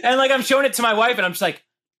 And like, I'm showing it to my wife and I'm just like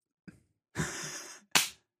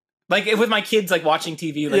with my kids, like watching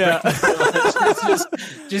TV, like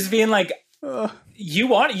just being like,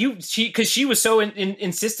 because she was so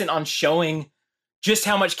insistent on showing just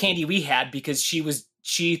how much candy we had, because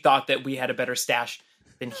she thought that we had a better stash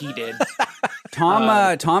than he did.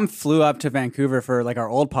 Tom flew up to Vancouver for like our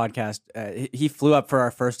old podcast. He flew up for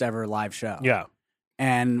our first ever live show. Yeah.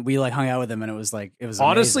 And we like hung out with him, and it was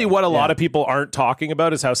honestly amazing. What a lot of people aren't talking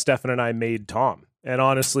about is how Stefan and I made Tom. And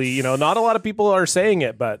honestly, not a lot of people are saying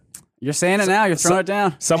it, but you're saying it now. You're throwing it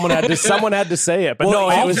down. Someone had to say it.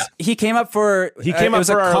 But he came up for.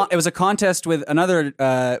 It was a contest with another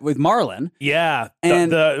with Marlon. Yeah,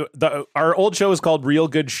 and our old show was called Real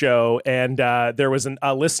Good Show, and there was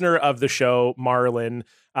a listener of the show, Marlon.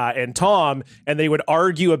 And Tom, and they would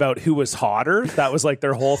argue about who was hotter. That was like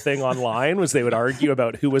their whole thing online, was they would argue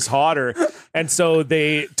about who was hotter. And so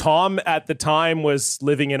Tom at the time was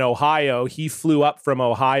living in Ohio. He flew up from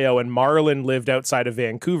Ohio, and Marlon lived outside of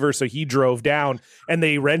Vancouver. So he drove down, and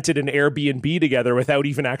they rented an Airbnb together without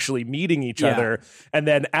even actually meeting each other. And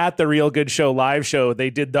then at the Real Good Show live show, they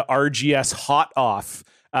did the RGS hot off.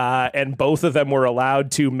 And both of them were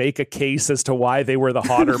allowed to make a case as to why they were the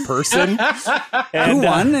hotter person. And, who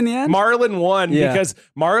won in the end? Marlon won because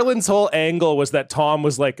Marlon's whole angle was that Tom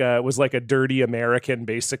was like a dirty American,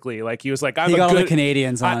 basically. Like he was like, he got all the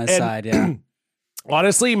Canadians on his side. Yeah.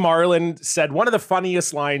 Honestly, Marlon said one of the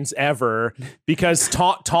funniest lines ever, because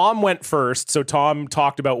Tom went first. So Tom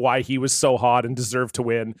talked about why he was so hot and deserved to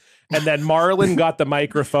win. And then Marlon got the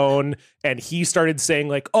microphone and he started saying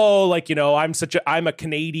like, oh, like, I'm a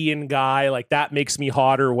Canadian guy. Like that makes me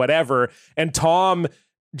hot or whatever. And Tom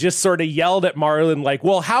just sort of yelled at Marlon like,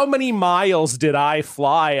 well, how many miles did I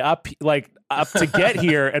fly up up to get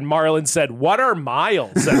here. And Marlon said, "What are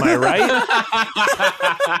miles? Am I right?"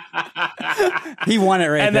 He won it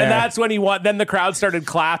right and there. then that's when he won. Then the crowd started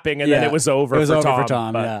clapping, and then it was over. It was for over Tom, for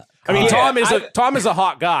Tom. but- Yeah. I mean, Tom is a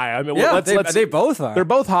hot guy. I mean, they both are. They're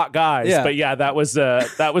both hot guys. Yeah. But yeah, that was a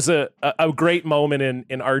great moment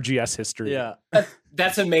in RGS history. Yeah.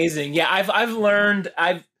 That's amazing. Yeah, I've learned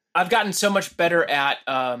I've gotten so much better at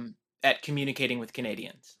communicating with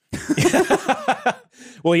Canadians.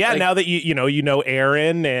 Well, yeah. Now that you know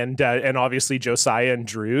Aaron and obviously Josiah and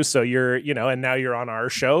Drew, so you're and now you're on our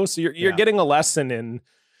show, so you're getting a lesson in.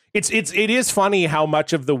 It is funny how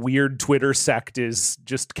much of the weird Twitter sect is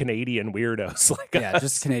just Canadian weirdos like us.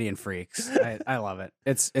 Just Canadian freaks. I love it.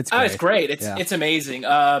 It's great. Oh, it's great. It's amazing.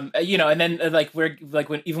 And then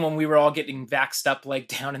even when we were all getting vaxxed up like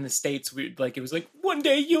down in the States, we it was like, one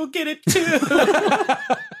day you'll get it too.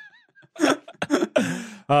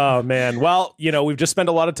 Oh man. Well, we've just spent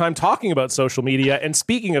a lot of time talking about social media, and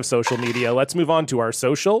speaking of social media, let's move on to our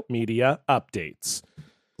social media updates.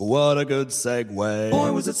 What a good segue.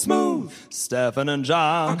 Boy, was it smooth. Stefan and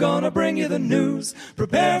John are gonna bring you the news.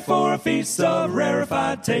 Prepare for a feast of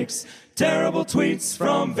rarefied takes. Terrible tweets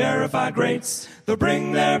from verified greats. They'll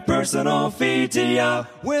bring their personal feed to ya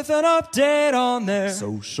with an update on their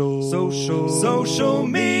social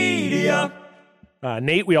media.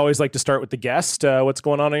 Nate, we always like to start with the guest. What's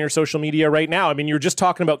going on your social media right now? I mean, you were just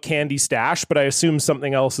talking about Candy Stash, but I assume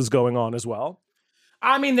something else is going on as well.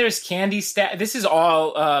 I mean, there's Candy Stash. This is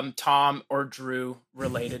all Tom or Drew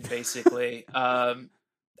related, basically. And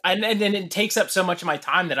then it takes up so much of my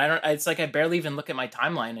time that it's like I barely even look at my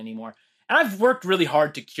timeline anymore. And I've worked really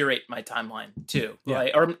hard to curate my timeline too,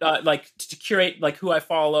 to curate like who I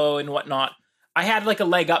follow and whatnot. I had like a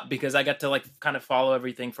leg up because I got to like kind of follow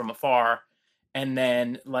everything from afar. And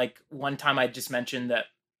then like one time I just mentioned that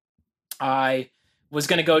I was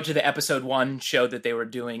going to go to the episode 1 show that they were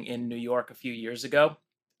doing in New York a few years ago.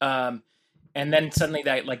 And then suddenly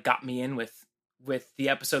that like got me in with the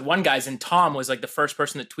episode 1 guys. And Tom was like the first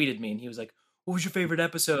person that tweeted me, and he was like, "What was your favorite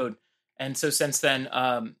episode?" And so since then,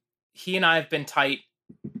 he and I have been tight.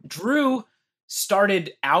 Drew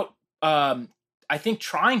started out, I think,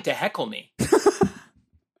 trying to heckle me.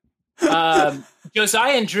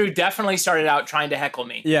 Josiah and Drew definitely started out trying to heckle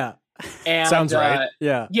me. Yeah. And, sounds right.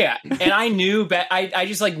 Yeah. And I knew, I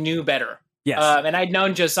just like knew better. Yes. And I'd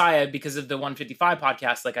known Josiah because of the 155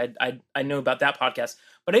 podcast. Like I knew about that podcast,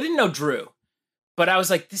 but I didn't know Drew. But I was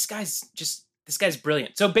like, this guy's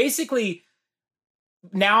brilliant. So basically,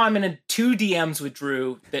 now I'm in 2 DMs with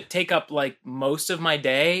Drew that take up like most of my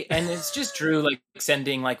day, and it's just Drew like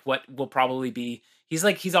sending like what will probably be.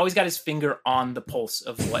 He's always got his finger on the pulse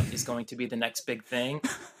of what is going to be the next big thing.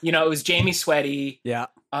 It was Jamie Sweaty. Yeah.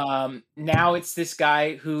 Now it's this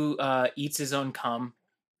guy who eats his own cum.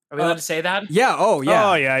 Are we allowed to say that? Yeah. Oh,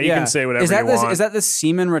 yeah. Oh, yeah. You can say whatever you want. Is that the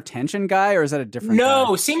semen retention guy, or is that a different guy?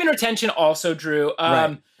 No, semen retention also, Drew.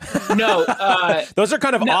 Right. No. Those are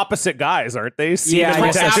kind of opposite guys, aren't they? Semen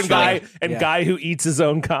retention guy and guy who eats his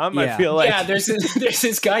own cum. Yeah. I feel like. Yeah, there's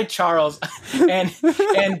this guy, Charles. And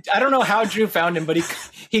I don't know how Drew found him, but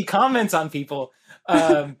he comments on people.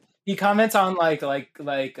 He comments on like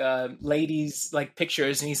ladies like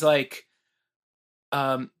pictures, and he's like,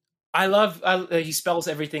 he spells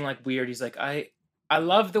everything like weird. He's like, I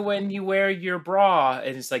love the when you wear your bra,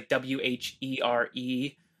 and it's like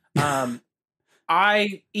WHERE.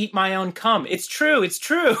 I eat my own cum. It's true.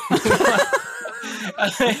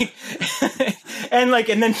 And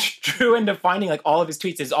then Drew ended up finding like all of his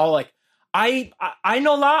tweets is all like, I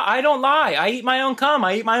don't lie. I eat my own cum.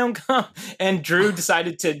 And Drew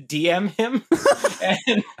decided to DM him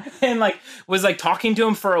and like was like talking to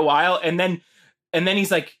him for a while. And then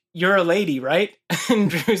he's like, "You're a lady, right?" And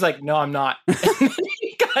Drew's like, "No, I'm not." And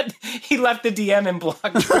he left the DM and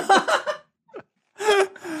blocked Drew.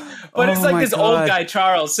 But it's like this old guy,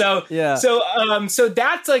 Charles. So that's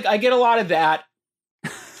like, I get a lot of that.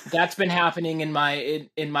 That's been happening in my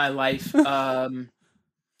life. And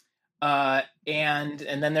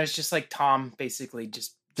then there's just like Tom basically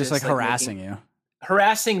just like harassing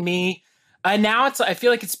me. Now I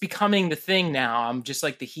feel like it's becoming the thing now. I'm just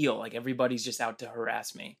like the heel. Like everybody's just out to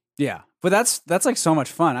harass me. Yeah. But that's like so much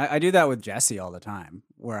fun. I do that with Jesse all the time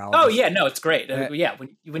where it's great.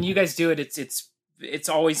 When you guys do it, it's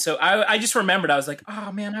always so. I just remembered. I was like,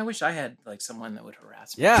 oh man, I wish I had like someone that would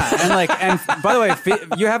harass me. Yeah, and by the way,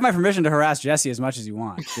 you have my permission to harass Jesse as much as you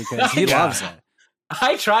want because he loves it.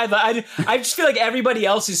 I tried. I just feel like everybody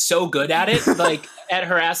else is so good at it, like at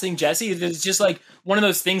harassing Jesse. It's just like one of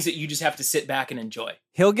those things that you just have to sit back and enjoy.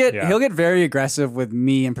 He'll get very aggressive with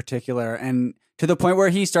me in particular, and to the point where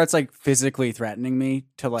he starts like physically threatening me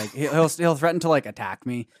to like he'll threaten to like attack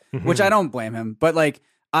me, which I don't blame him. But like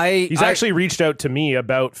he's actually reached out to me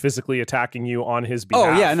about physically attacking you on his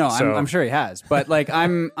behalf. Oh yeah, no, so. I'm sure he has. But like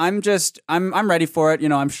I'm ready for it. You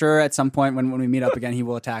know, I'm sure at some point when we meet up again, he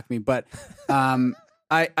will attack me. But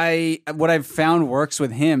I what I've found works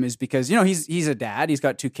with him is because, you know, he's a dad. He's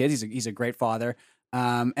got 2 kids. He's a great father.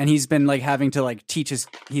 And he's been like having to like he's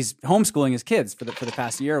homeschooling his kids for the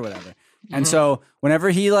past year or whatever. And so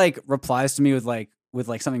whenever he like replies to me with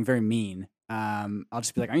something very mean, I'll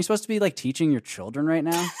just be like, "Are you supposed to be like teaching your children right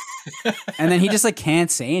now?" And then he just like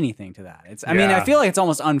can't say anything to that. I mean, I feel like it's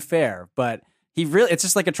almost unfair, but it's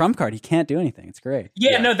just like a trump card. He can't do anything. It's great.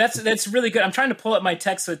 Yeah, no, that's really good. I'm trying to pull up my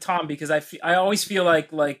text with Tom because I always feel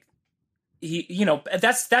like he, you know,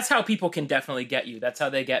 that's how people can definitely get you. That's how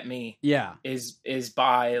they get me. Yeah, is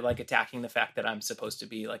by like attacking the fact that I'm supposed to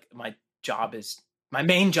be like my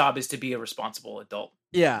main job is to be a responsible adult.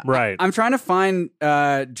 Yeah, right. I'm trying to find.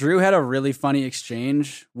 Drew had a really funny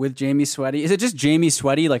exchange with Jamie Sweaty. Is it just Jamie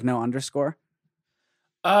Sweaty, like no underscore?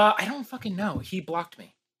 I don't fucking know. He blocked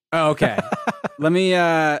me. Oh, okay. Let me.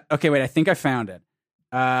 Okay, wait. I think I found it.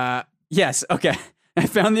 Yes. Okay. I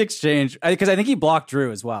found the exchange because I think he blocked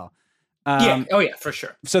Drew as well. Yeah. Oh yeah, for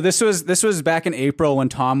sure. So this was back in April when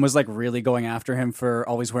Tom was like really going after him for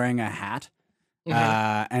always wearing a hat.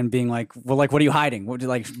 And being like, well, like, what are you hiding? What do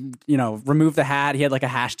like, you know, remove the hat. He had like a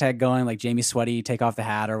hashtag going, like Jamie Sweaty, take off the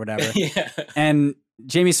hat or whatever. Yeah. And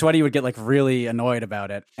Jamie Sweaty would get like really annoyed about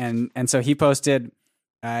it. And so he posted,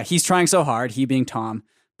 he's trying so hard, he being Tom,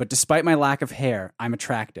 but despite my lack of hair, I'm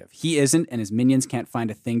attractive. He isn't, and his minions can't find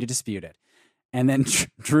a thing to dispute it. And then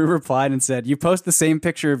Drew replied and said, "You post the same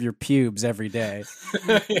picture of your pubes every day."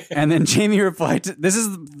 And then Jamie replied, this is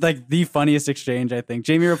like the funniest exchange, I think.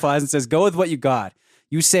 Jamie replies and says, "Go with what you got.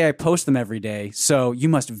 You say I post them every day, so you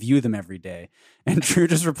must view them every day." And Drew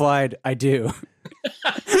just replied, "I do."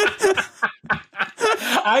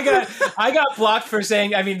 I got blocked for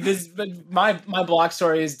saying, I mean, my block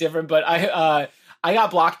story is different, but I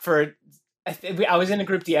got blocked for, I was in a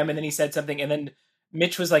group DM and then he said something and then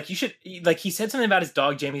Mitch was like, "You should," like he said something about his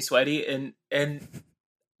dog Jamie Sweaty, and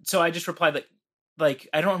so I just replied like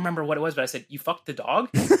I don't remember what it was, but I said, "You fucked the dog,"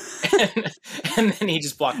 and then he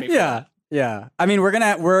just blocked me. Yeah. I mean,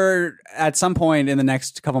 we're at some point in the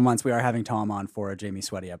next couple months we are having Tom on for a Jamie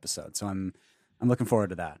Sweaty episode, so I'm looking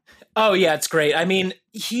forward to that. Oh yeah, it's great. I mean,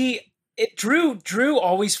 Drew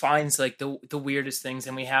always finds like the weirdest things,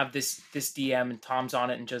 and we have this DM and Tom's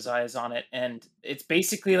on it and Josiah's on it, and it's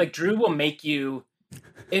basically like Drew will make you.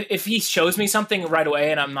 If he shows me something right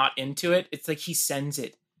away and I'm not into it, it's like he sends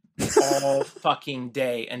it all fucking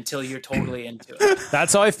day until you're totally into it.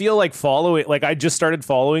 That's how I feel like following. Like I just started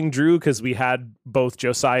following Drew because we had both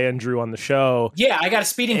Josiah and Drew on the show. Yeah, I got a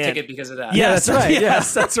speeding ticket because of that. Yeah, that's right.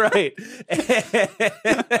 Yes, that's right.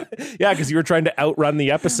 Yeah, because you were trying to outrun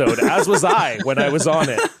the episode, as was I when I was on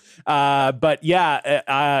it. But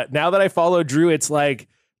yeah, now that I follow Drew, it's like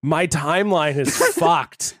my timeline is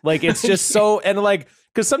fucked. Like it's just so, and like,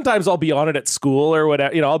 because sometimes I'll be on it at school or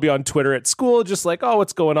whatever, you know, I'll be on Twitter at school, just like, oh,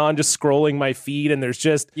 what's going on? Just scrolling my feed. And there's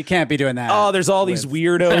just, you can't be doing that. Oh, there's all these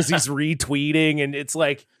weirdos, he's retweeting. And it's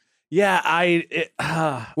like, yeah,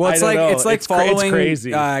 it's like following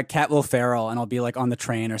crazy. Cat Will Ferrell, and I'll be like on the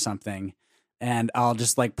train or something. And I'll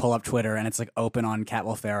just like pull up Twitter and it's like open on Cat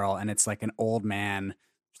Will Ferrell. And it's like an old man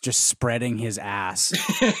just spreading his ass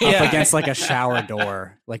up against like a shower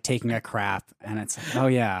door, like taking a crap. And it's like, oh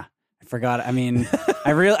yeah, I forgot. I mean,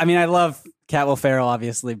 I love Cat Will Ferrell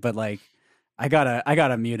obviously, but like I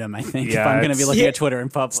gotta mute him, I think, if I'm going to be looking at Twitter in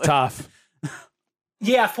public. It's tough.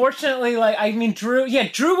 Yeah, fortunately, like, I mean, Drew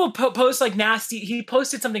will post like nasty. He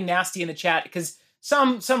posted something nasty in the chat because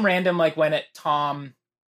some random like went at Tom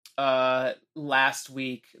last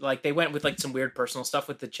week. Like they went with like some weird personal stuff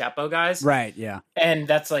with the Chapo guys. Right, yeah. And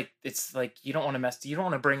that's like, it's like, you don't want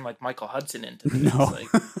to bring like Michael Hudson into this. No. Like,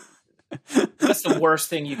 that's the worst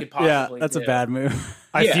thing you could possibly that's do. a bad move.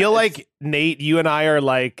 I feel like, Nate, you and I are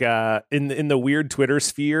like in the weird Twitter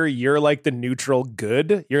sphere, you're like the neutral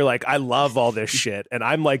good. You're like, I love all this shit. And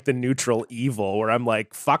I'm like the neutral evil, where I'm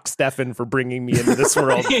like, fuck Stefan for bringing me into this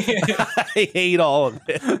world. I hate all of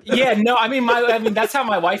it. Yeah, no, I mean, that's how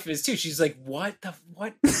my wife is too. She's like, what?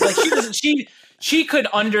 Like she could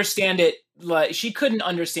understand it. Like she couldn't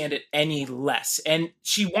understand it any less, and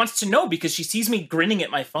she wants to know because she sees me grinning at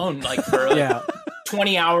my phone like for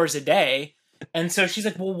 20 hours a day, and so she's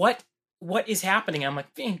like, "Well, what is happening?" I'm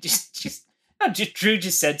like, Drew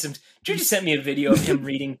just sent me a video of him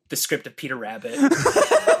reading the script of Peter Rabbit,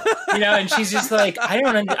 you know, and she's just like,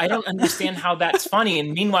 I don't understand how that's funny,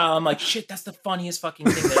 and meanwhile, I'm like, shit, that's the funniest fucking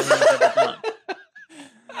thing that anyone's ever done.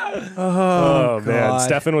 Oh man, God.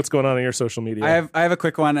 Stefan, what's going on your social media? I have a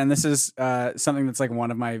quick one, and this is something that's like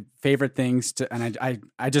one of my favorite things to. And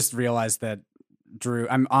I just realized that Drew,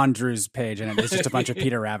 I'm on Drew's page, and it's just a bunch of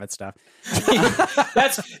Peter Rabbit stuff.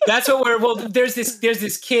 That's what we're. Well, there's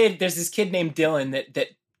this kid named Dylan that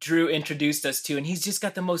Drew introduced us to, and he's just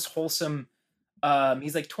got the most wholesome.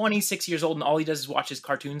 He's like 26 years old, and all he does is watches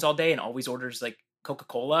cartoons all day, and always orders like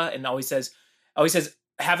Coca-Cola, and always says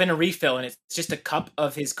having a refill, and it's just a cup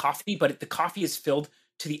of his coffee, but the coffee is filled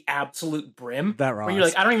to the absolute brim. That where you're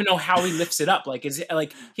like, I don't even know how he lifts it up. Like, is it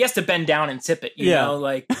like he has to bend down and sip it? You know,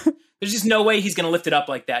 like there's just no way he's gonna lift it up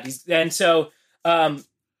like that. The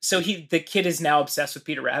kid is now obsessed with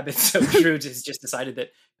Peter Rabbit. So Drew has just decided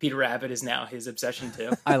that Peter Rabbit is now his obsession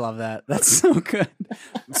too. I love that. That's so good.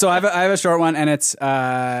 So I have a short one, and it's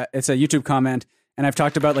a YouTube comment. And I've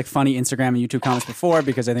talked about like funny Instagram and YouTube comments before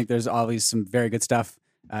because I think there's always some very good stuff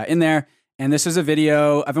in there. And this is a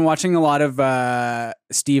video. I've been watching a lot of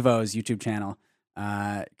Steve-O's YouTube channel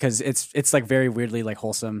because it's like very weirdly like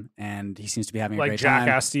wholesome, and he seems to be having a like great time.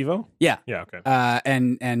 Jackass Steve-O? Yeah. Yeah, okay.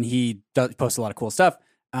 And he posts a lot of cool stuff.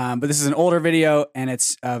 But this is an older video, and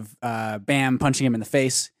it's of Bam punching him in the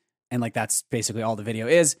face, and like that's basically all the video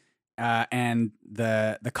is. And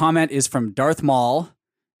the comment is from Darth Maul.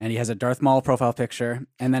 And he has a Darth Maul profile picture,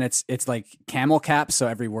 and then it's like camel caps, so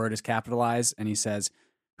every word is capitalized. And he says,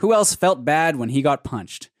 "Who else felt bad when he got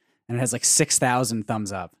punched?" And it has like 6,000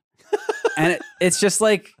 thumbs up, and it's just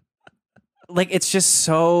like it's just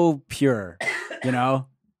so pure, you know.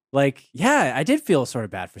 Like, yeah, I did feel sort of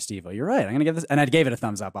bad for Steve-O. You're right. I'm gonna give this, and I gave it a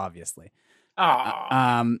thumbs up, obviously.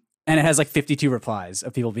 Aww. And it has like 52 replies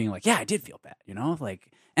of people being like, "Yeah, I did feel bad," you know, like,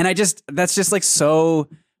 and that's just like so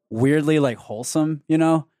weirdly like wholesome, you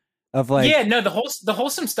know. Of like, yeah, no, the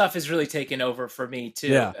wholesome stuff is really taken over for me too.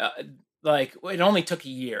 Yeah. Like it only took a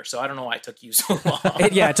year, so I don't know why it took you so long.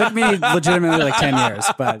 It took me legitimately like 10 years,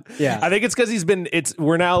 but yeah. I think it's because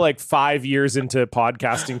we're now like 5 years into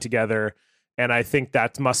podcasting together, and I think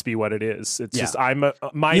that must be what it is. It's just my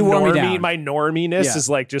norminess is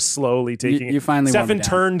like just slowly taking. You finally Stefan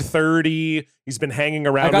turned 30. He's been hanging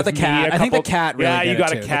around. I got with the cat. Me I think the cat. Really yeah, you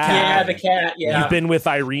got a cat. Yeah, the cat. Yeah, you've been with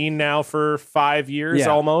Irene now for 5 years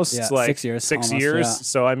almost. Yeah, like 6 years. 6 almost, years. Yeah.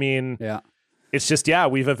 So I mean, it's just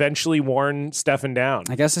we've eventually worn Stefan down.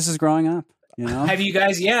 I guess this is growing up. You know. Have you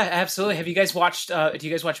guys? Yeah, absolutely. Have you guys watched? Do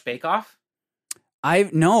you guys watch Bake Off? I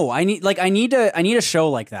need a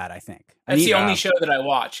show like that. I think that's the only show that I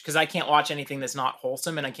watch because I can't watch anything that's not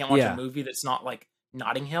wholesome, and I can't watch a movie that's not like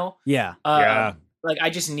Notting Hill. Yeah. Like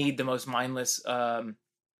I just need the most mindless,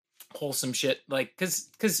 wholesome shit. Like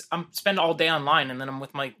because I'm spend all day online, and then I'm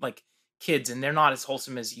with my like kids, and they're not as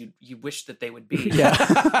wholesome as you wish that they would be.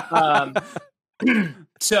 Yeah.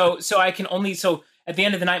 So I can only at the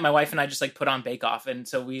end of the night, my wife and I just like put on Bake Off, and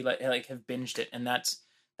so we like have binged it, and that's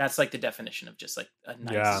like the definition of just like a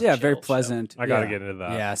nice, very pleasant. I gotta get into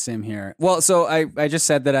that. Yeah, same here. Well, so I just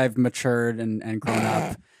said that I've matured and grown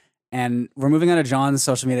up, and we're moving on to John's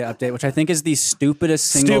social media update, which I think is the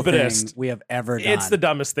stupidest thing we have ever done. It's the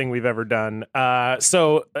dumbest thing we've ever done.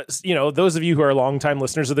 So those of you who are longtime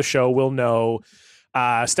listeners of the show will know.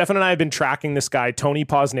 Stefan and I have been tracking this guy, Tony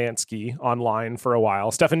Poznansky, online for a while.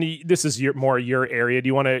 Stefan, this is your area. Do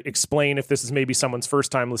you want to explain if this is maybe someone's first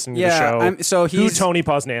time listening to the show? Who Tony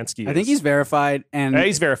Poznansky is? I think he's verified. And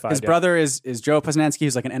he's verified. His brother is Joe Poznansky,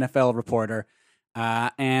 who's like an NFL reporter.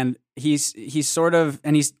 And he's sort of,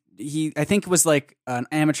 and he I think was like an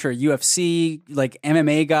amateur UFC, like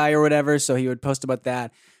MMA guy or whatever. So he would post about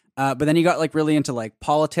that. But then he got like really into like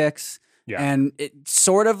politics. Yeah. And it's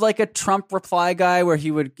sort of like a Trump reply guy where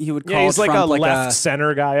he would call he's Trump like a left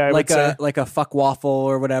center guy, I would say. Like a fuck waffle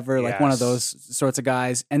or whatever, like one of those sorts of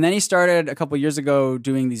guys. And then he started a couple years ago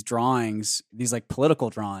doing these drawings, these like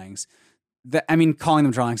political drawings. Calling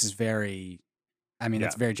them drawings is very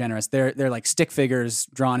it's very generous. They're like stick figures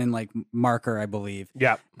drawn in like marker, I believe.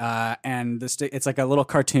 Yeah. And it's like a little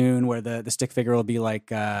cartoon where the stick figure will be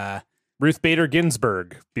like Ruth Bader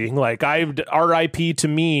Ginsburg being like, R.I.P. to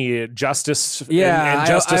me, justice. Yeah, and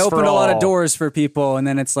justice I opened for a lot all. of doors for people, and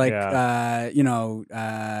then it's like,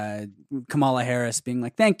 Kamala Harris being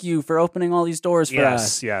like, "Thank you for opening all these doors for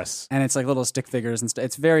us." Yes, and it's like little stick figures and stuff.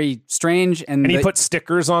 It's very strange, and he put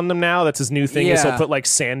stickers on them now. That's his new thing. Is he'll put like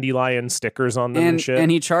Sandy Lion stickers on them and shit.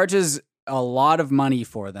 And he charges a lot of money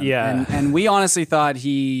for them. Yeah, and we honestly thought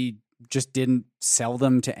he just didn't sell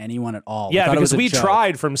them to anyone at all. Yeah, because we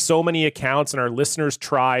tried from so many accounts and our listeners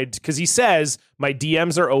tried, because he says, my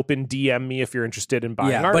DMs are open, DM me if you're interested in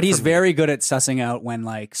buying art. But he's very good at sussing out when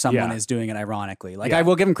like someone is doing it ironically. Like I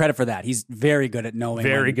will give him credit for that. He's very good at knowing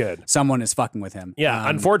when someone is fucking with him. Yeah,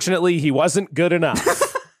 unfortunately he wasn't good enough.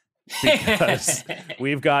 because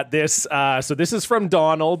we've got this. So this is from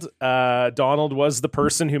Donald. Donald was the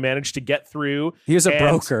person who managed to get through. He was a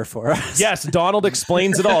broker for us. Yes, Donald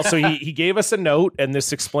explains it all. So he gave us a note, and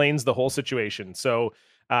this explains the whole situation. So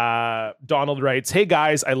Donald writes, "Hey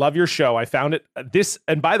guys, I love your show. I found it this."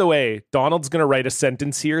 And by the way, Donald's going to write a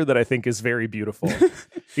sentence here that I think is very beautiful.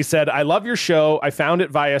 He said, "I love your show. I found it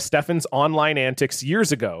via Stefan's online antics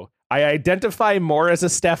years ago. I identify more as a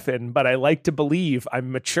Stefan, but I like to believe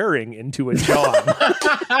I'm maturing into a John."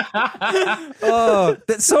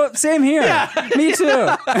 So same here. Yeah. Me too.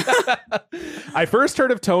 I first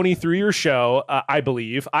heard of Tony through your show, I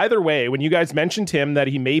believe. Either way, when you guys mentioned him that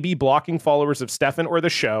he may be blocking followers of Stefan or the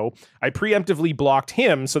show, I preemptively blocked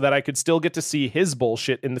him so that I could still get to see his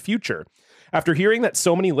bullshit in the future. After hearing that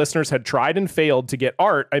so many listeners had tried and failed to get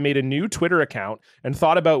art, I made a new Twitter account and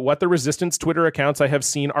thought about what the Resistance Twitter accounts I have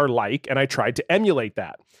seen are like, and I tried to emulate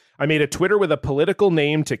that. I made a Twitter with a political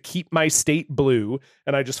name to keep my state blue,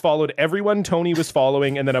 and I just followed everyone Tony was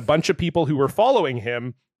following and then a bunch of people who were following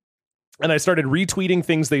him. And I started retweeting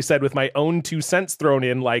things they said with my own 2 cents thrown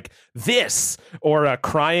in, like this, or a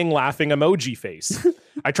crying, laughing emoji face.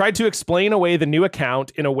 I tried to explain away the new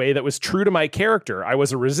account in a way that was true to my character. I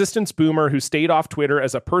was a resistance boomer who stayed off Twitter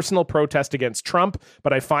as a personal protest against Trump,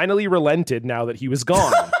 but I finally relented now that he was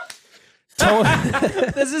gone.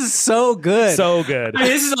 This is so good. So good. I mean,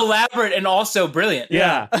 this is elaborate and also brilliant.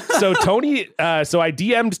 Yeah. So Tony, so I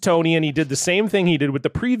DM'd Tony and he did the same thing he did with the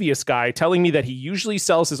previous guy, telling me that he usually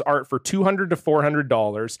sells his art for $200 to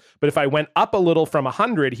 $400, but if I went up a little from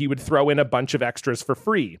 $100, he would throw in a bunch of extras for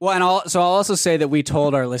free. Well, and I'll also say that we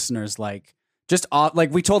told our listeners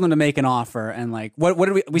we told them to make an offer, and like what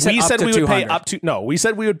did we said? We would pay up to we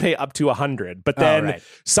said we would pay up to 100, but then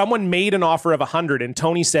someone made an offer of 100, and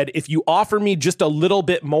Tony said, if you offer me just a little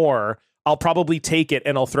bit more, I'll probably take it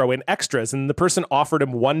and I'll throw in extras. And the person offered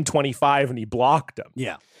him 125 and he blocked him.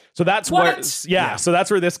 Yeah. So that's so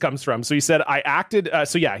that's where this comes from. So he said,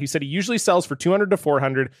 he said he usually sells for 200 to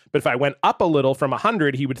 400, but if I went up a little from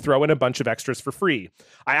 100, he would throw in a bunch of extras for free.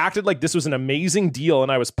 I acted like this was an amazing deal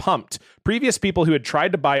and I was pumped. Previous people who had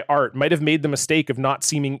tried to buy art might have made the mistake of not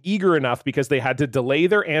seeming eager enough because they had to delay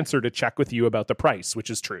their answer to check with you about the price, which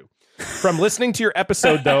is true. From listening to your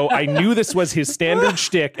episode, though, I knew this was his standard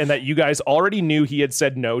shtick and that you guys already knew he had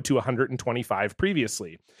said no to 125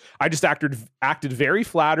 previously. I just acted very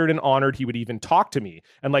flattered and honored he would even talk to me,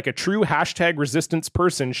 and like a true #resistance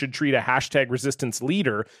person should treat a #resistance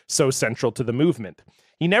leader so central to the movement.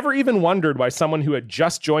 He never even wondered why someone who had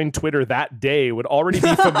just joined Twitter that day would already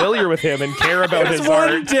be familiar with him and care about his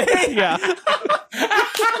art. Day. Yeah.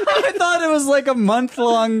 I thought it was like a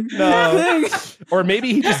month-long thing. Or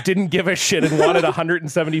maybe he just didn't give a shit and wanted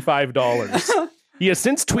 $175. He has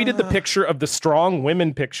since tweeted the picture of the strong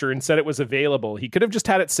women picture and said it was available. He could have just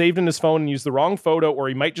had it saved in his phone and used the wrong photo, or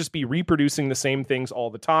he might just be reproducing the same things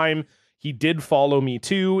all the time. He did follow me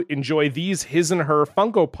too. Enjoy these his and her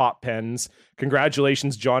Funko Pop pens.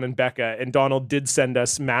 Congratulations, John and Becca. And Donald did send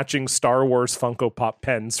us matching Star Wars Funko Pop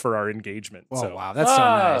pens for our engagement. Oh, wow. That's so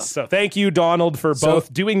nice. So thank you, Donald, for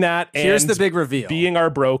both doing that and here's the big reveal. Being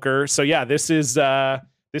our broker. So yeah, this is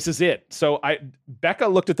it. So Becca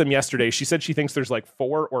looked at them yesterday. She said she thinks there's like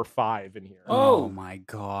 4 or 5 in here. Oh my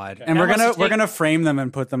God. Okay. And we're gonna frame them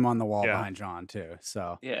and put them on the wall behind John too.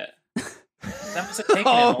 So yeah.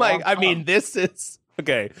 This is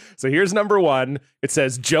okay. So here's number 1. It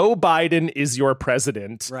says Joe Biden is your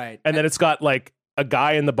president. Right. And then it's got like a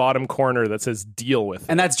guy in the bottom corner that says deal with it.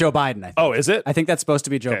 And that's Joe Biden, I think. Oh, is it? I think that's supposed to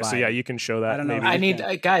be Joe Biden. So yeah, you can show that. I don't know. Maybe. I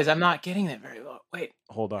need guys, I'm not getting that very well. Wait.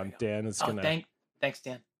 Hold on. Dan is gonna thanks,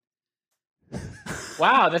 Dan.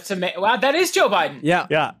 Wow, that's amazing. Wow, that is Joe Biden.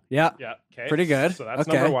 Yeah. Okay. Pretty good. So that's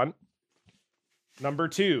number 1. Number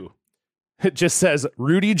 2. It just says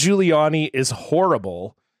Rudy Giuliani is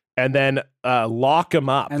horrible, and then lock him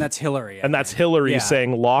up. And that's Hillary. And that's Hillary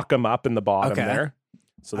saying lock him up in the bottom there.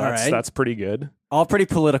 So that's pretty good. All pretty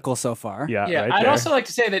political so far. Yeah. Right I'd there. also like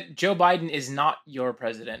to say that Joe Biden is not your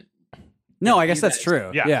president. No, I guess that's true.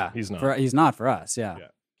 Yeah. He's not. He's not for us. Yeah.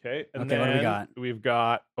 Okay. And then what do we've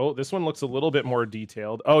got. Oh, this one looks a little bit more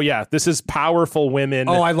detailed. Oh yeah, this is powerful women.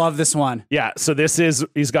 Oh, I love this one. Yeah. So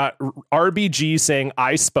he's got RBG saying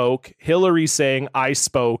I spoke, Hillary saying I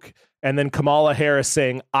spoke, and then Kamala Harris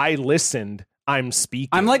saying I listened, I'm speaking.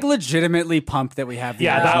 I'm like legitimately pumped that we have.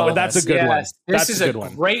 That's a good one. This is a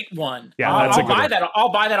great one. Yeah, I'll buy that.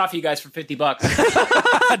 I'll buy that off you guys for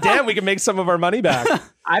 $50. Damn, we can make some of our money back.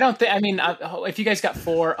 I don't think. I mean, if you guys got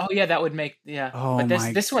 4, that would make but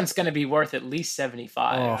this one's going to be worth at least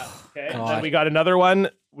 75. Oh, okay, and then we got another one.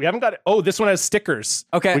 We haven't got. Oh, this one has stickers.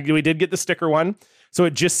 Okay, we did get the sticker one. So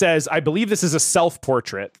it just says, I believe this is a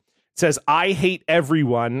self-portrait. says, I hate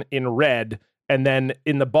everyone in red. And then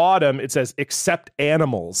in the bottom, it says, except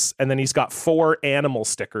animals. And then he's got 4 animal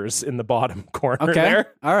stickers in the bottom corner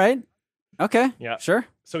there. All right. Okay. Yeah. Sure.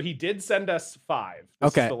 So he did send us 5. This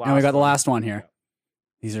Okay. is the And we got the one. last one here.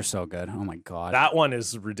 These are so good. Oh my God. That one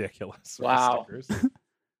is ridiculous. Wow.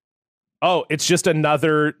 Oh, it's just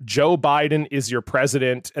another Joe Biden is your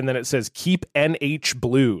president. And then it says keep NH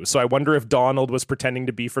blue. So I wonder if Donald was pretending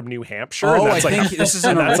to be from New Hampshire. Oh, and that's I think this is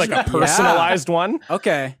an that's like a original- personalized one.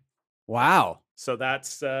 Okay. Wow. So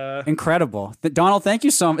that's Incredible. Donald, thank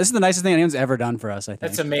you so much. This is the nicest thing anyone's ever done for us, I think.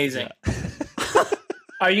 That's amazing.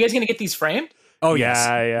 Are you guys going to get these framed? Oh, yeah, yes.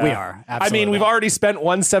 yeah. We are. Absolutely. I mean, we've already spent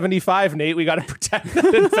 $175, Nate. We got to protect that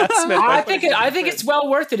investment. I think it's well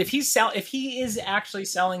worth it. If he is actually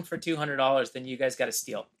selling for $200, then you guys got to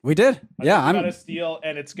steal. We did. Yeah, I'm gonna steal,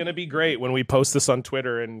 and it's gonna be great when we post this on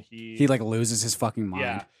Twitter. And he like loses his fucking mind.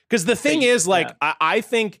 yeah, because the thing is, like, I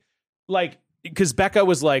think, like, because Becca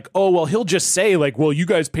was like, oh, well, he'll just say, like, well, you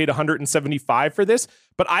guys paid $175 for this.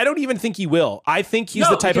 But I don't even think he will. I think he's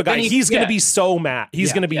the type of guy. He's going to be so mad.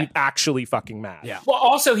 He's going to be actually fucking mad. Yeah. Well,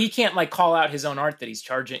 also, he can't like call out his own art that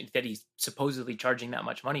he's supposedly charging that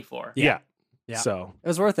much money for. Yeah. Yeah. So it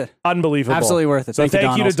was worth it. Unbelievable. Absolutely worth it. So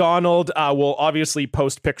thank you to Donald. Donald. We'll obviously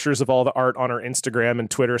post pictures of all the art on our Instagram and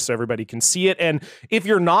Twitter so everybody can see it. And if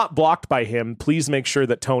you're not blocked by him, please make sure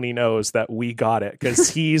that Tony knows that we got it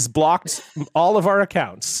because he's blocked all of our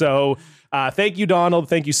accounts. So thank you, Donald.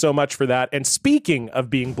 Thank you so much for that. And speaking of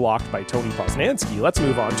being blocked by Tony Poznansky, let's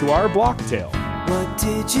move on to our block tale. What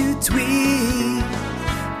did you tweet?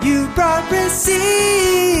 You brought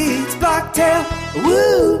receipts. Blocktail.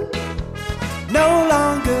 Woo! No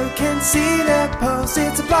longer can see the post.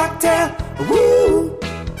 It's a blocktail. Woo!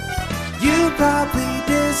 You probably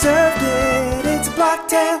deserved it. It's a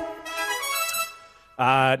blocktail.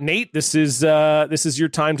 Nate, this is your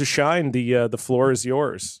time to shine. The floor is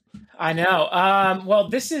yours. I know. Well,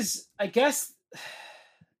 this is, I guess,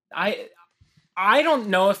 I don't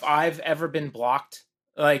know if I've ever been blocked,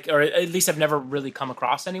 like, or at least I've never really come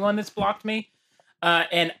across anyone that's blocked me.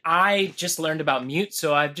 And I just learned about mute,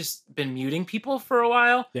 so I've just been muting people for a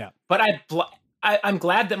while. Yeah. But I'm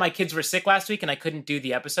glad that my kids were sick last week and I couldn't do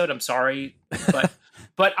the episode. I'm sorry,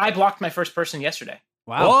 but I blocked my first person yesterday.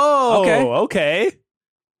 Wow. Whoa. Okay.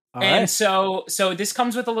 All And right. so this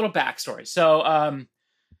comes with a little backstory.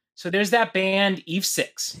 So there's that band Eve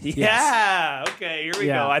 6. Yeah. Okay. Here we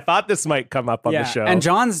Yeah. go. I thought this might come up on the show. And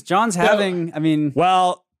John's having. I mean,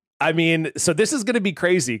 Well, I mean, so this is going to be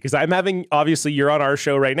crazy because I'm having, obviously, you're on our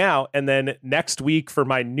show right now. And then next week for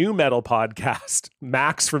my new metal podcast,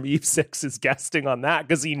 Max from Eve 6 is guesting on that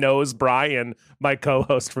because he knows Brian, my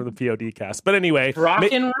co-host from the POD cast. But anyway, Rock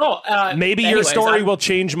and roll. maybe your story will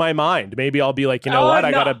change my mind. Maybe I'll be like, you know what?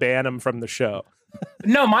 I got to ban him from the show.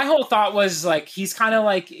 No, my whole thought was like he's kind of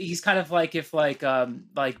like if like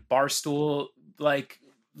Barstool like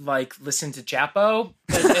listen to Chapo,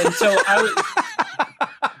 and so I would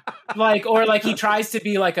like, or like he tries to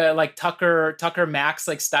be like a like Tucker Max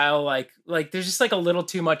like style like there's just like a little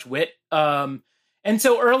too much wit. And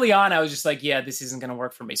so early on I was just like, yeah, this isn't gonna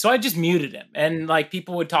work for me. So I just muted him, and like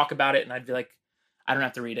people would talk about it, and I'd be like, I don't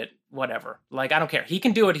have to read it, whatever. Like I don't care. He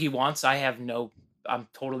can do what he wants. I'm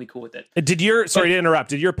totally cool with it. Sorry to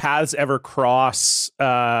interrupt. Did your paths ever cross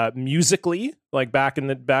musically, like back in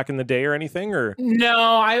the day or anything? Or no,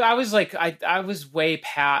 I was like I was way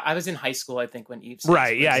past. I was in high school, I think, when Eve.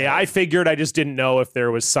 Right? Yeah. I figured. I just didn't know if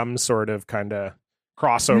there was some sort of kind of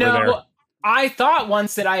crossover there. I thought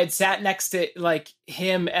once that I had sat next to like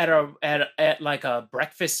him at like a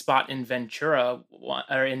breakfast spot in Ventura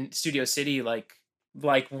or in Studio City, like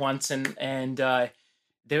once, and.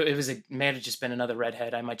 It may have just been another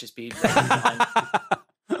redhead. I might just be.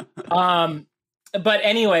 But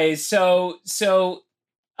anyways, so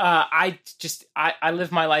I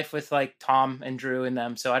live my life with like Tom and Drew and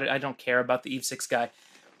them, so I don't care about the Eve 6 guy.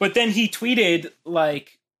 But then he tweeted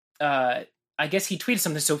like, I guess he tweeted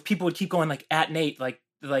something, so people would keep going like at Nate, like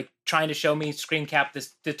trying to show me screen cap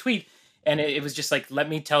the tweet, and it was just like, let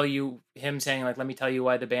me tell you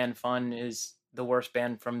why the band Fun is the worst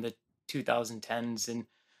band from the 2010s, and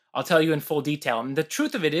I'll tell you in full detail. And the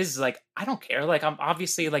truth of it is like, I don't care. Like I'm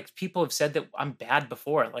obviously like people have said that I'm bad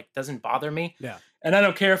before. It like doesn't bother me. Yeah. And I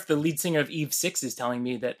don't care if the lead singer of Eve 6 is telling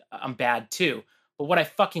me that I'm bad too. But what I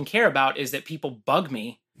fucking care about is that people bug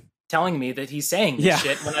me telling me that he's saying this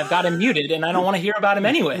shit when I've got him muted and I don't want to hear about him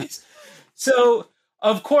anyways. So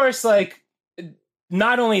of course, like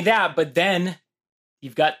not only that, but then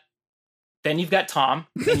you've got then you've got Tom,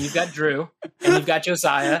 and you've got Drew, and you've got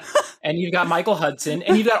Josiah, and you've got Michael Hudson,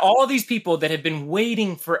 and you've got all of these people that have been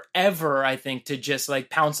waiting forever, I think, to just like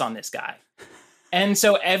pounce on this guy. And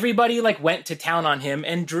so everybody like went to town on him,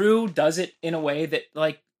 and Drew does it in a way that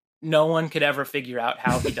like no one could ever figure out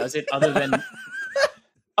how he does it other than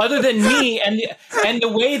me. And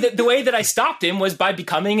the way that I stopped him was by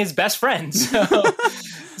becoming his best friend.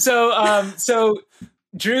 So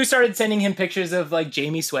Drew started sending him pictures of like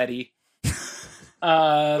Jamie Sweaty.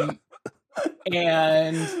 And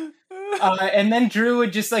then Drew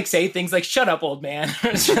would just like say things like "shut up, old man"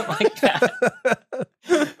 or shit like that.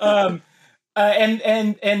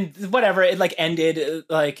 And whatever, it like ended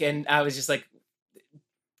like, and I was just like,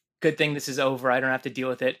 good thing this is over. I don't have to deal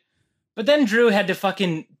with it. But then Drew had to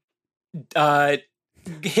fucking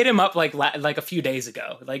hit him up like a few days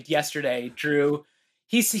ago, like yesterday. Drew,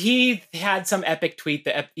 he had some epic tweet.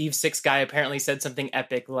 The Eve 6 guy apparently said something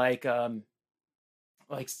epic, like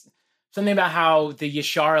something about how the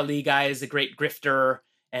Yashar Ali guy is a great grifter,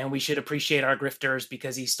 and we should appreciate our grifters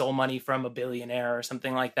because he stole money from a billionaire or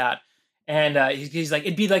something like that. And he's like,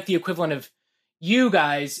 it'd be like the equivalent of you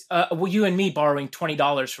guys, you and me borrowing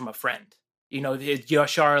 $20 from a friend. You know,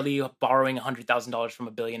 Yashar Ali borrowing $100,000 from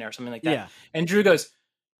a billionaire or something like that. Yeah. And Drew goes,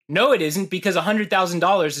 no, it isn't, because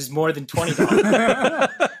 $100,000 is more than $20.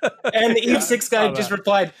 And the Eve 6 guy just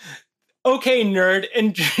replied, okay, nerd.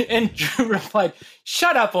 And Drew replied,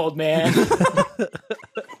 shut up, old man.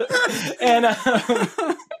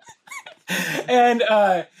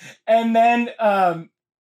 And then I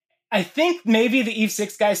think maybe the Eve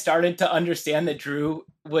 6 guy started to understand that Drew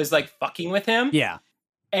was like fucking with him. Yeah.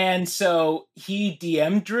 And so he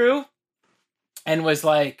DM'd Drew and was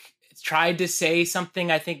like, tried to say something,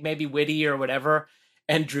 I think maybe witty or whatever.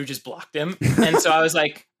 And Drew just blocked him. And so I was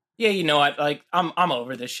like, yeah, you know what? Like, I'm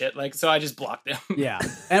over this shit. Like, so I just blocked him. Yeah.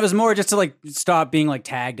 And it was more just to like stop being like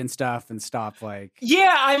tagged and stuff and stop like.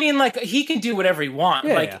 Yeah. I mean, like, he can do whatever he wants.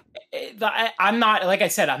 Yeah, like, yeah. I'm not, like I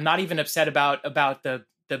said, I'm not even upset about the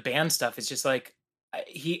band stuff. It's just like,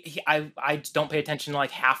 I don't pay attention to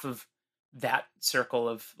like half of that circle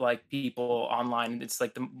of like people online. It's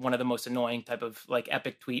like one of the most annoying type of like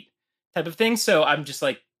epic tweet type of thing. So I'm just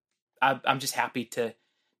like, I'm just happy to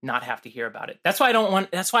not have to hear about it. That's why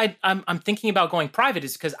I'm thinking about going private,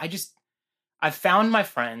 is because I've found my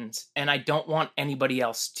friends and I don't want anybody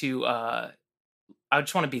else to, I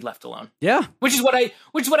just want to be left alone. Yeah. Which is what I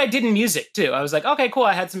did in music too. I was like, okay, cool.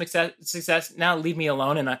 I had some success. Now leave me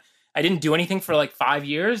alone. And I didn't do anything for like 5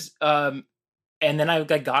 years. And then I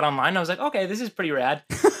like got online and I was like, okay, this is pretty rad.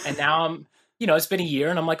 And now I'm, it's been a year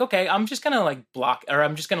and I'm like, okay, I'm just going to like block, or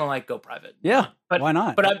I'm just going to like go private. Yeah. But why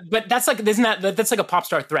not? But that's like, that's like a pop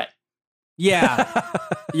star threat. Yeah.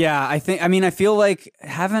 Yeah. I feel like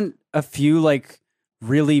haven't a few like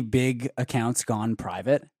really big accounts gone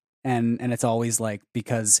private, and it's always like,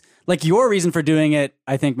 because like your reason for doing it,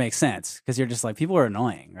 I think makes sense. Cause you're just like, people are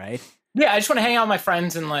annoying, right? Yeah. I just want to hang out with my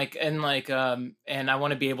friends and I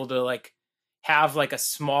want to be able to like have like a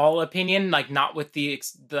small opinion, like not with the,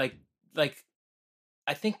 like,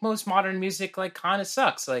 I think most modern music like kind of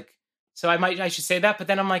sucks. Like, so I should say that, but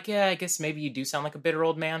then I'm like, yeah, I guess maybe you do sound like a bitter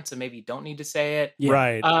old man, so maybe you don't need to say it. Yeah.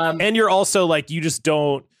 Right. And you're also like,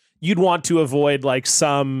 you'd want to avoid like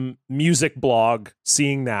some music blog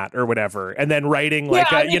seeing that or whatever, and then writing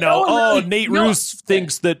like, Nate Ruess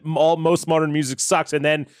thinks that most modern music sucks, and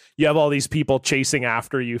then you have all these people chasing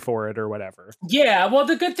after you for it or whatever. Yeah, well,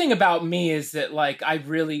 the good thing about me is that like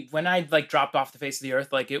when I like dropped off the face of the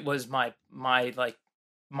earth, like it was my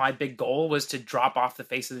big goal was to drop off the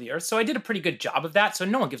face of the earth. So I did a pretty good job of that. So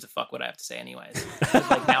no one gives a fuck what I have to say anyways.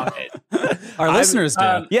 Like nowadays. Our listeners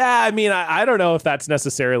do. Yeah, I mean, I don't know if that's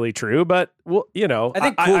necessarily true, but well, I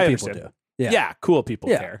think cool people do. Yeah, cool people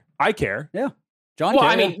care. I care. Yeah. John. Well,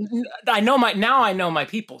 I mean, I know my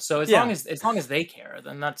people. So as long as they care,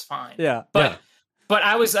 then that's fine. Yeah. But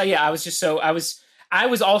I was I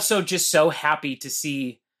was also just so happy to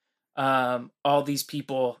see all these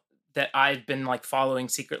people that I've been like following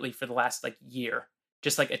secretly for the last like year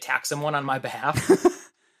just like attack someone on my behalf.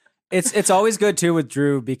 It's always good too with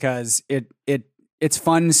Drew, because it's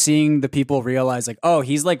fun seeing the people realize like, oh,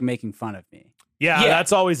 he's like making fun of me. Yeah.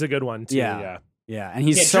 That's always a good one too. Yeah. And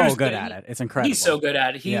he's so good at it. It's incredible. He's so good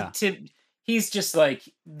at it. He's just like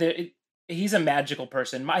he's a magical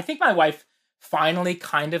person. I think my wife finally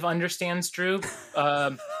kind of understands Drew.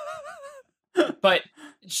 But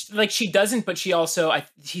like she doesn't, but she also,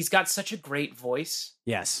 he's got such a great voice.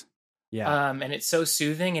 Yes. Yeah. And it's so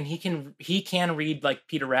soothing, and he can read like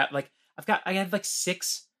Peter Rapp. Like I had like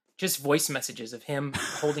 6 just voice messages of him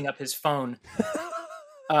holding up his phone.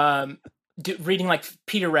 reading like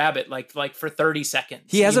Peter Rabbit, like for 30 seconds.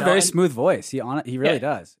 He has a very smooth voice. He really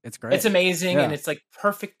does. It's great. It's amazing, and it's like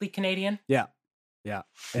perfectly Canadian. Yeah.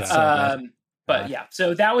 It's so good. But yeah,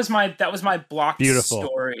 so that was my blocked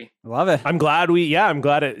story. I love it. I'm glad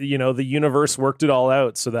it, the universe worked it all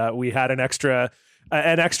out so that we had an extra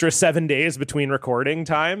 7 days between recording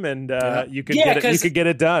time, and you could get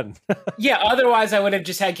it done. Yeah, otherwise I would have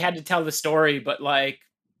just had to tell the story, but I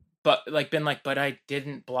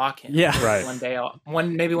didn't block him. Yeah, right.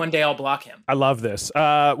 Maybe one day I'll block him. I love this.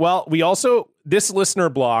 Well, we also, this listener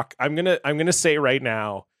block, I'm gonna say right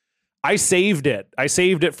now, I saved it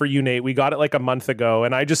for you, Nate. We got it like a month ago,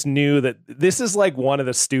 and I just knew that this is like one of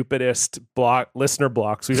the stupidest listener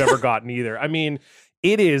blocks we've ever gotten either. I mean,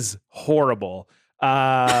 it is horrible.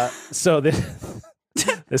 So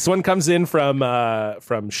this one comes in from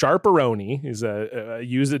Sharperoni. He's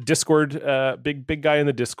a Discord, big guy in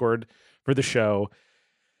the Discord for the show.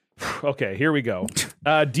 Okay, here we go.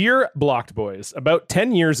 Dear Blocked Boys, about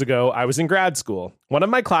 10 years ago, I was in grad school. One of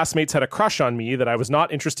my classmates had a crush on me that I was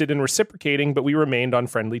not interested in reciprocating, but we remained on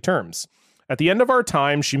friendly terms. At the end of our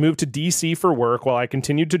time, she moved to DC for work while I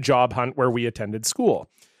continued to job hunt where we attended school.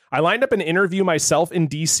 I lined up an interview myself in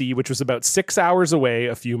DC, which was about 6 hours away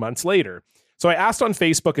a few months later. So I asked on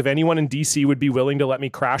Facebook if anyone in DC would be willing to let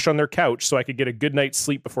me crash on their couch so I could get a good night's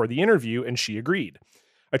sleep before the interview, and she agreed.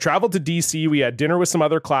 I traveled to DC, we had dinner with some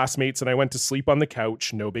other classmates, and I went to sleep on the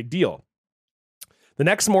couch, no big deal. The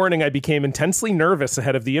next morning, I became intensely nervous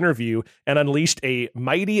ahead of the interview and unleashed a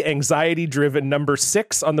mighty anxiety-driven number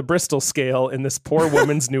 6 on the Bristol scale in this poor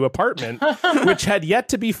woman's new apartment, which had yet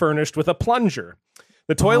to be furnished with a plunger.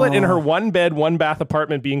 The toilet in her 1-bed, 1-bath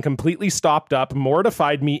apartment being completely stopped up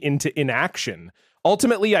mortified me into inaction.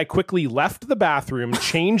 Ultimately, I quickly left the bathroom,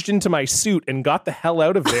 changed into my suit, and got the hell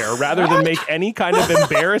out of there rather than make any kind of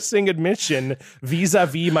embarrassing admission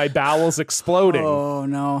vis-a-vis my bowels exploding. Oh,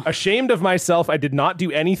 no. Ashamed of myself, I did not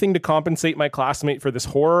do anything to compensate my classmate for this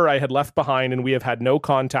horror I had left behind, and we have had no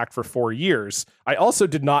contact for 4 years. I also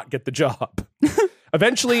did not get the job.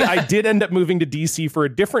 Eventually, I did end up moving to DC for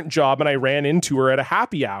a different job, and I ran into her at a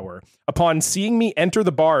happy hour. Upon seeing me enter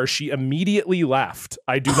the bar, she immediately left.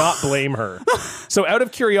 I do not blame her. So out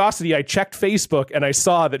of curiosity, I checked Facebook, and I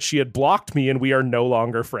saw that she had blocked me, and we are no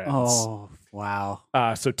longer friends. Oh, wow.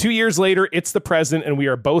 So 2 years later, it's the present, and we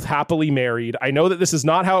are both happily married. I know that this is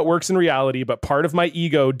not how it works in reality, but part of my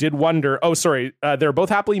ego did wonder. Oh, sorry. They're both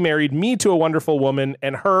happily married, me to a wonderful woman,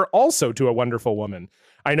 and her also to a wonderful woman.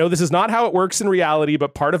 I know this is not how it works in reality,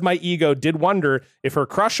 but part of my ego did wonder if her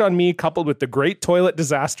crush on me, coupled with the great toilet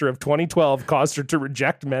disaster of 2012, caused her to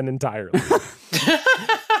reject men entirely.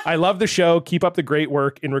 I love the show. Keep up the great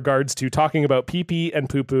work in regards to talking about pee-pee and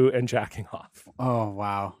poo-poo and jacking off. Oh,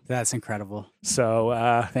 wow. That's incredible. So,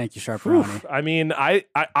 thank you, Sharperoni. I mean, I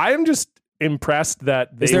am just impressed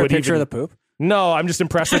that they Is there would a picture even, of the poop? No, I'm just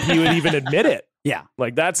impressed that he would even admit it. Yeah.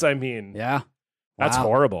 Like that's, I mean, yeah. That's Wow.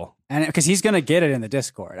 horrible. And because he's going to get it in the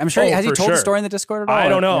Discord. I'm sure. Has he told the story in the Discord at all? I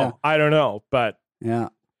don't know. Yeah. I don't know. But Yeah.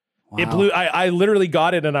 Wow. it blew. I literally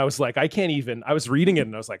got it and I was like, I was reading it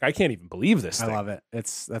and I was like, I can't even believe this I thing. love it.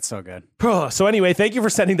 That's so good. So anyway, thank you for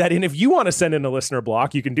sending that in. If you want to send in a listener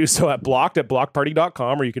block, you can do so at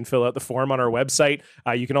blockparty.com, or you can fill out the form on our website.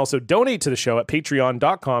 You can also donate to the show at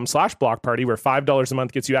patreon.com/blockparty, where $5 a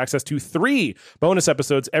month gets you access to 3 bonus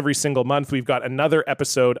episodes every single month. We've got another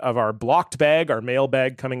episode of our blocked bag, our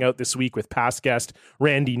mailbag, coming out this week with past guest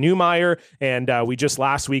Randy Newmeyer. And we just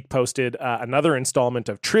last week posted another installment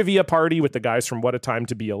of Trivia Party with the guys from What a Time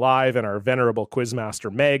to Be Alive and our venerable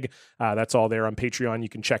quizmaster Meg. That's all there on Patreon. You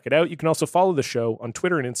can check it out. You can also follow the show on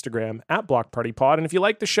Twitter and Instagram at blockpartypod. And if you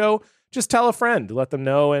like the show, just tell a friend, let them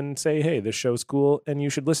know and say, hey, this show's cool and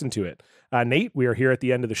you should listen to it. Nate, we are here at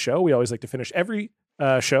the end of the show. We always like to finish every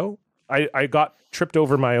show. I got tripped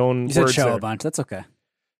over my own You said words show there. a bunch. That's okay.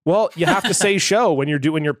 Well, you have to say show when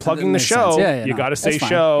you're plugging the Makes show. sense. Yeah, You no, got to say that's fine.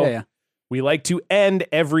 show. Yeah. We like to end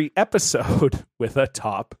every episode with a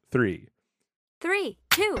top 3. 3,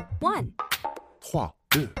 2, 1. 3,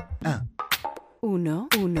 2, 1. Uno,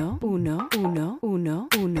 uno, uno, uno, uno,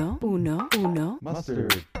 uno, uno, uno.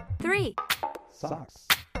 Mustard. 3. Socks.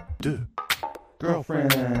 2.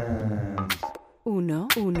 Girlfriends. Uno,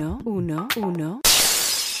 uno, uno, uno.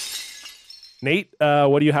 Nate,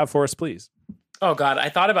 what do you have for us, please? Oh God, I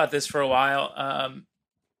thought about this for a while,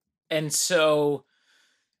 and so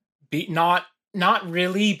not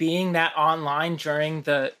really being that online during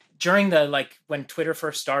the like when Twitter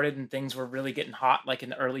first started and things were really getting hot, like in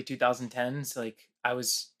the early 2010s. Like I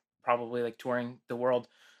was probably like touring the world,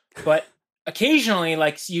 but occasionally,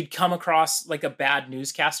 like, you'd come across like a bad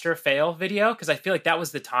newscaster fail video, because I feel like that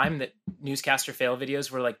was the time that newscaster fail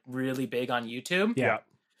videos were like really big on YouTube. Yeah.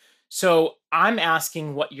 So I'm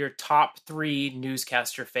asking what your top 3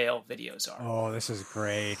 newscaster fail videos are. Oh, this is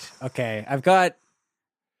great. Okay, I've got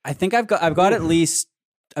at least,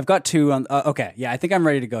 I've got 2 on. Okay, yeah, I think I'm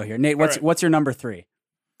ready to go here. Nate, what's your number 3?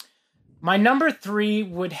 My number 3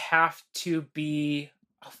 would have to be.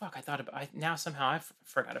 Oh fuck! Now somehow I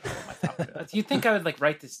forgot about what my top. You'd think I would like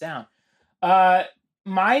write this down.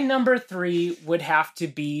 My number 3 would have to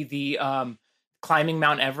be the climbing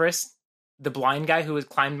Mount Everest. The blind guy who was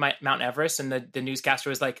climbed Mount Everest, and the newscaster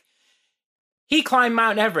was like, he climbed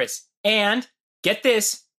Mount Everest, and get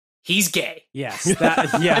this, he's gay. Yes.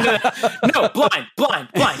 Yeah. No, blind.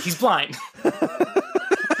 He's blind.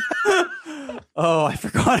 Oh, I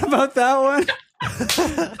forgot about that one.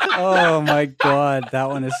 Oh my God. That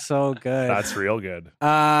one is so good. That's real good.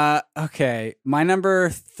 Okay. My number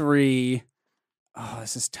 3. Oh,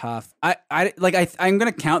 this is tough. I'm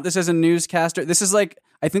going to count this as a newscaster. This is like,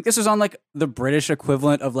 I think this was on like the British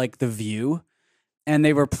equivalent of like The View, and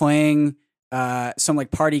they were playing some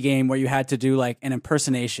like party game where you had to do like an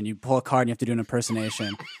impersonation. You pull a card and you have to do an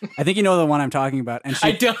impersonation. I think you know the one I'm talking about. And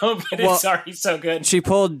I don't, but it's already so good. She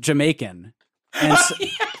pulled Jamaican. And so,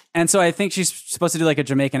 and so I think she's supposed to do like a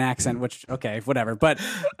Jamaican accent, which, okay, whatever. But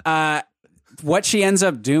what she ends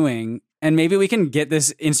up doing, and maybe we can get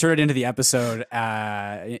this inserted into the episode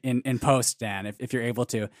in post, Dan, if you're able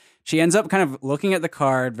to. She ends up kind of looking at the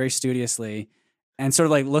card very studiously and sort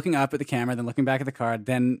of like looking up at the camera, then looking back at the card,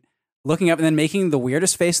 then looking up and then making the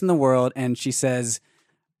weirdest face in the world. And she says,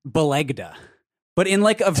 Belegda. But in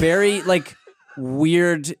like a very like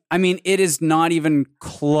weird, I mean, it is not even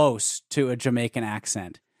close to a Jamaican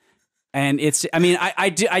accent. And it's, I mean, I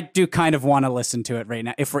do kind of want to listen to it right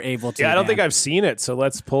now if we're able to. Yeah, I don't think I've seen it, so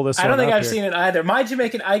let's pull this. I don't think I've seen it either. My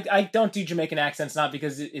Jamaican, I don't do Jamaican accents, not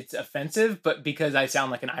because it's offensive, but because I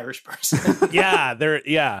sound like an Irish person.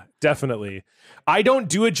 Yeah, definitely. I don't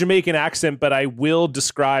do a Jamaican accent, but I will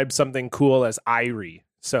describe something cool as Irie.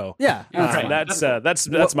 So yeah, that's my.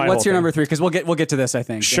 What's your thing. number 3? Because we'll get to this, I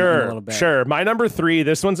think. Sure, in a little bit. Sure. My number 3.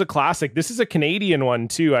 This one's a classic. This is a Canadian one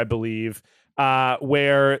too, I believe.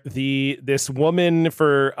 Where this woman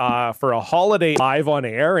for a holiday live on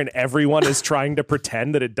air, and everyone is trying to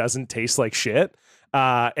pretend that it doesn't taste like shit,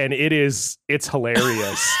 and it's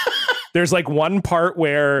hilarious. There's like one part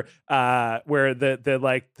where the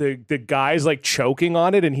guy's like choking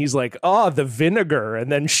on it, and he's like, "Oh, the vinegar,"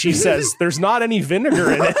 and then she says, "There's not any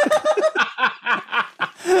vinegar in it."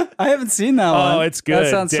 I haven't seen that one. Oh, it's good.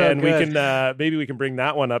 That sounds Dan, so good. we can maybe we can bring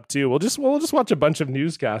that one up too. We'll just watch a bunch of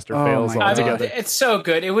newscaster fails all I mean, together. it's so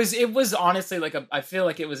good. It was honestly like I feel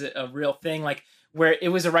like it was a real thing, like where it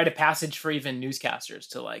was a rite of passage for even newscasters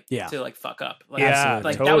to fuck up. Like,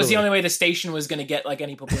 like totally. That was the only way the station was going to get like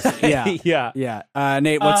any publicity. Yeah.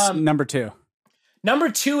 Nate, what's number 2?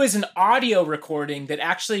 Number 2 is an audio recording that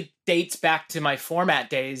actually dates back to my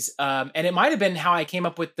format days, and it might have been how I came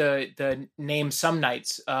up with the name Some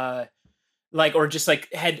Nights, or just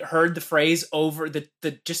like had heard the phrase over the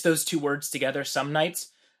just those 2 words together, Some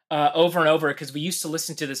Nights, over and over, because we used to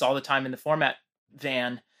listen to this all the time in the format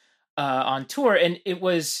van on tour, and it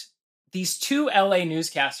was these 2 LA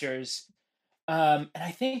newscasters, and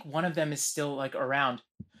I think one of them is still like around,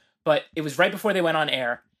 but it was right before they went on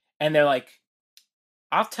air, and they're like,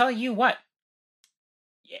 I'll tell you what,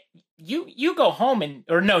 you go home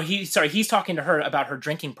he's talking to her about her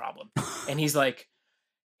drinking problem. And he's like,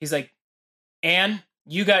 Anne,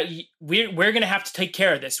 we're going to have to take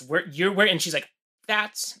care of this. And she's like,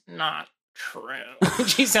 that's not true.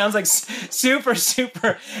 She sounds like super,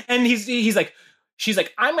 super. And he's like, she's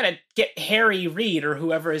like, I'm going to get Harry Reid or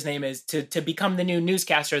whoever his name is to become the new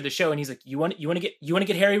newscaster of the show. And he's like, you want to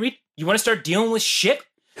get Harry Reid? You want to start dealing with shit?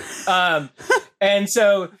 And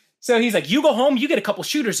so he's like, you go home, you get a couple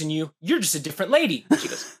shooters in you're just a different lady. And she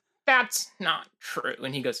goes, that's not true.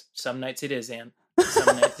 And he goes, some nights it is, Anne.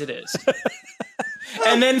 Some nights it is.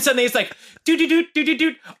 And then suddenly it's like,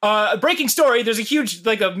 a breaking story. There's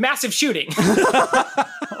a massive shooting.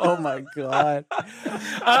 Oh my God.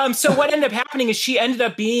 So what ended up happening is she ended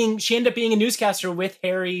up being a newscaster with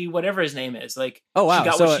Harry, whatever his name is. Like, oh wow, she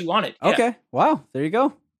got what she wanted. Okay. Yeah. Wow. There you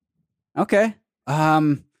go. Okay.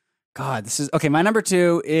 God, this is okay. My number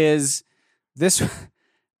 2 is this.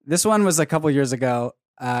 This one was a couple years ago,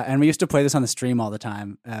 and we used to play this on the stream all the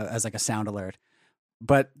time as like a sound alert.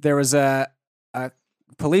 But there was a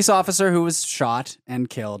police officer who was shot and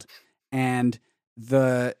killed, and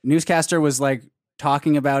the newscaster was like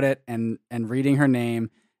talking about it and reading her name,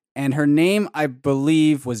 and her name, I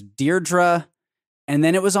believe, was Deirdre, and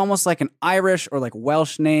then it was almost like an Irish or like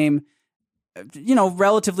Welsh name,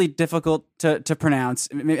 relatively difficult to pronounce.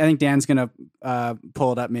 I think Dan's gonna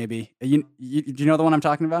pull it up. Maybe you know the one I'm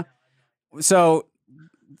talking about. So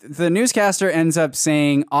the newscaster ends up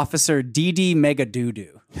saying Officer DD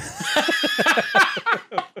Megadoodoo.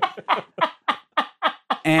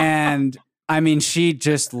 And I mean, she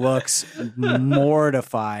just looks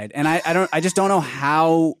mortified, and I just don't know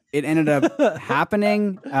how it ended up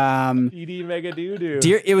happening. DD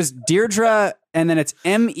Megadoodoo. It was Deirdre, and then it's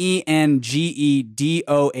Mengedoht.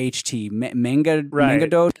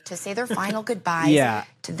 Mengedoht. To say their final goodbyes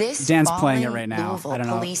to this Dan's fallen playing it right now. Louisville I don't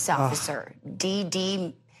know. police officer,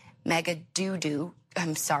 DD Megadoodoo.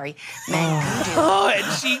 I'm sorry, Megadoodoo. Oh,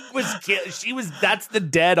 and she was that's the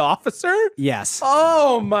dead officer? Yes.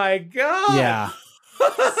 Oh my god. Yeah.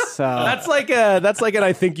 So that's like an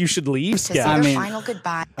I think you should leave To say sketch. their final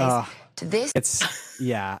goodbyes to this. but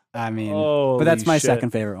that's my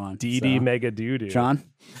second favorite one. DD so. Megadoodoo. John?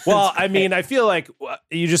 Well, I mean, I feel like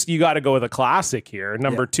you got to go with a classic here.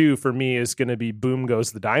 Number 2 for me is going to be Boom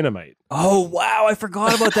Goes the Dynamite. Oh wow, I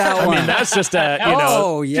forgot about that one. I mean, that's just just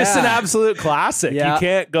an absolute classic. Yeah. You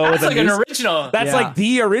can't go with like an original. That's like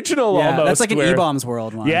the original almost. That's like an E-Bombs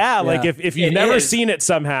World one. Yeah, like if you've never seen it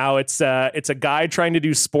somehow, it's a guy trying to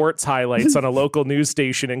do sports highlights on a local news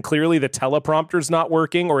station, and clearly the teleprompter's not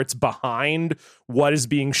working or it's behind what is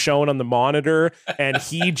being shown on the monitor, and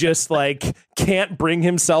he just like can't bring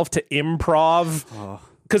himself to improv.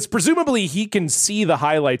 Because presumably he can see the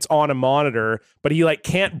highlights on a monitor, but he like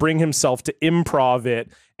can't bring himself to improv it,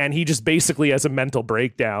 and he just basically has a mental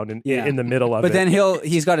breakdown in the middle of it. But then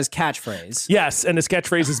he's got his catchphrase. Yes, and his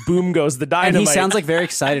catchphrase is "Boom Goes the Dynamite," and he sounds like very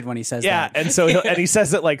excited when he says that. Yeah, and so he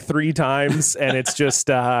says it like 3 times, and it's just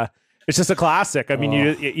a classic. I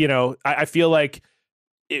mean, I feel like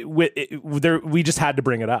we just had to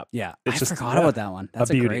bring it up. Yeah, it's I forgot about that one. That's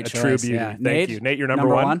a beauty, great choice. true beauty. Yeah. Thank you, Nate. Your number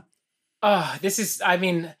one. This is, I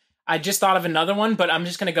mean, I just thought of another one, but I'm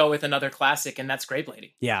just going to go with another classic, and that's Grape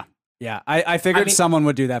Lady. Yeah. Yeah. I figured someone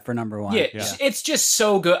would do that for number one. Yeah, it's just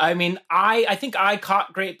so good. I mean, I think I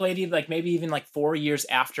caught Grape Lady like maybe even like 4 years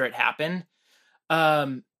after it happened.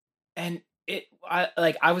 And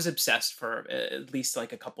I was obsessed for at least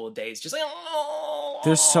like a couple of days. Just like,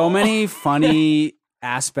 there's so many funny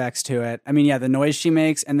aspects to it. I mean, the noise she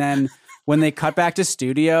makes, and then when they cut back to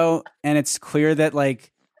studio and it's clear that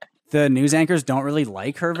like the news anchors don't really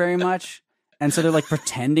like her very much, and so they're like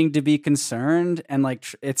pretending to be concerned, and like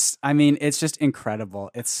it's just incredible.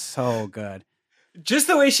 It's so good. Just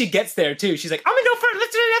the way she gets there too. She's like, I'm gonna go for it.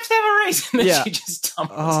 Let's have a race. And then she just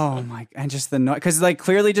tumbles. Oh my! And just the noise, because like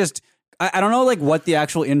clearly just I don't know like what the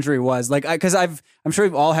actual injury was, like because I'm sure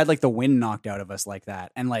we've all had like the wind knocked out of us like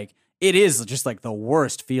that, and like it is just like the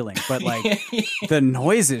worst feeling. But like the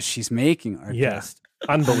noises she's making are just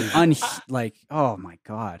unbelievable. Like, oh my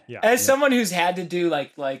god. Yeah. As someone who's had to do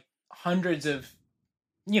like hundreds of,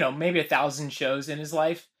 maybe 1,000 shows in his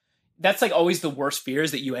life, that's like always the worst fear, is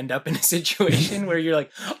that you end up in a situation where you're like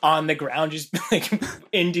on the ground, just like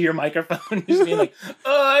into your microphone, just being like,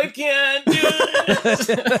 oh, I can't do this.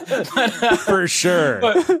 For sure.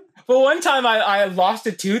 But one time I lost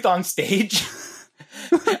a tooth on stage,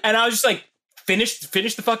 and I was just like, finish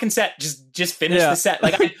the fucking set. Just finish the set.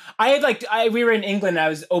 Like we were in England, and I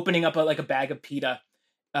was opening up a bag of pita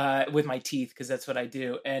with my teeth, because that's what I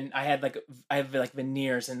do. And I have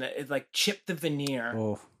veneers, and it like chipped the veneer.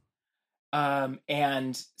 Oh.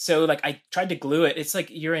 And so like I tried to glue it. It's like,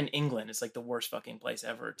 you're in England. It's like the worst fucking place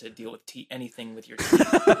ever to deal with anything with your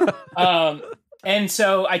teeth. And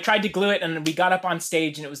so I tried to glue it, and we got up on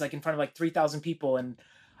stage, and it was like in front of like 3,000 people, and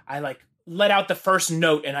I like let out the first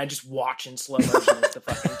note, and I just watch in slow motion as the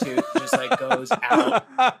fucking tooth just like goes out.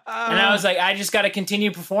 And I was like, I just got to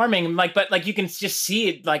continue performing. But like you can just see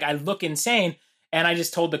it. Like I look insane, and I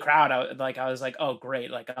just told the crowd, I was like, oh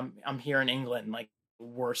great, like I'm here in England, like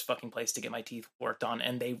worst fucking place to get my teeth worked on,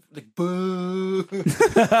 and they like boo,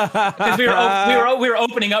 because we were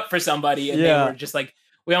opening up for somebody, and they were just like,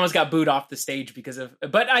 we almost got booed off the stage because of.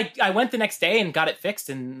 But I went the next day and got it fixed,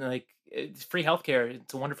 and like it's free healthcare.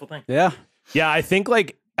 It's a wonderful thing. Yeah. I think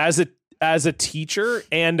like as a teacher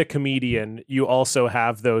and a comedian, you also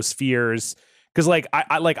have those fears. Because like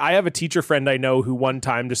I have a teacher friend I know who one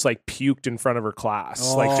time just like puked in front of her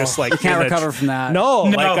class, you can't recover from that. No,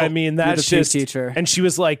 like I mean that's just teacher. And she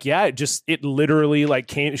was like, it literally like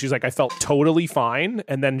came. She's like, I felt totally fine,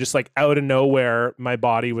 and then just like out of nowhere, my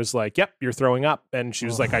body was like, yep, you're throwing up, and she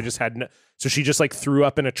was like, I just had so she just like threw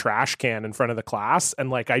up in a trash can in front of the class, and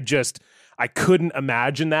like I couldn't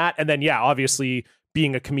imagine that, and then obviously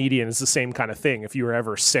being a comedian is the same kind of thing. If you were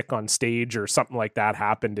ever sick on stage or something like that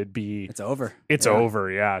happened, it's over. It's over.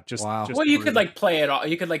 Yeah. Just well, you brutal. could like play it off.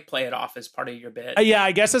 You could like play it off as part of your bit. Yeah,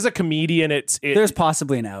 I guess as a comedian, there's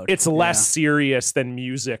possibly an out. It's less serious than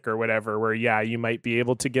music or whatever, where you might be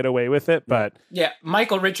able to get away with it, but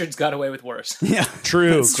Michael Richards got away with worse. Yeah,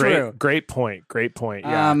 true. True. Great point.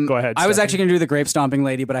 Yeah, go ahead. I was actually going to do the grape stomping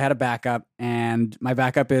lady, but I had a backup, and my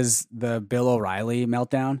backup is the Bill O'Reilly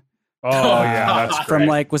meltdown. Oh yeah, that's from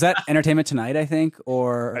great. was that Entertainment Tonight? I think,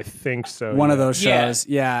 or I think so. One of those shows.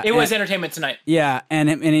 Yeah, it was Entertainment Tonight. Yeah, and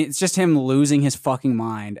it's just him losing his fucking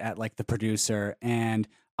mind at like the producer, and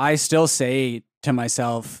I still say to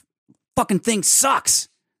myself, "Fucking thing sucks."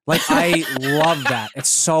 Like I love that.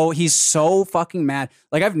 He's so fucking mad.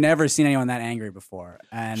 Like I've never seen anyone that angry before.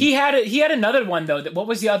 And he had another one though. What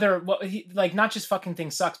was the other? Like not just fucking thing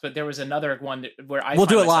sucks, but there was another one where we'll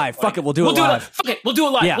do it live. Fuck it, we'll do it live. Fuck it, we'll do it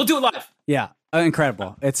live. Yeah. We'll do it live. Yeah,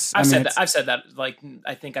 incredible. I've said that. Like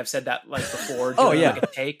I think I've said that like before. Like a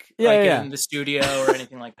take, in the studio or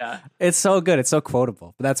anything like that. It's so good. It's so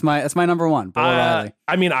quotable. But that's my number one. Bill O'Reilly.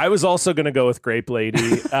 I mean, I was also going to go with Grape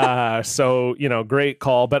Lady. So great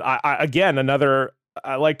call. But I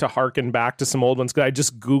like to harken back to some old ones because I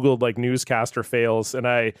just Googled like newscaster fails, and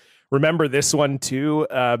I remember this one too.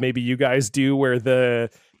 Maybe you guys do, where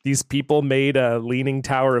these people made a Leaning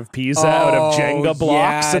Tower of Pisa out of Jenga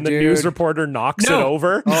blocks, and the news reporter knocks it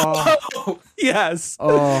over. Oh. Yes.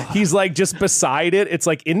 He's like just beside it. It's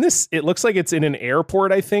like it looks like it's in an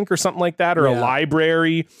airport, I think, or something like that, or a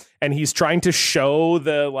library. And he's trying to show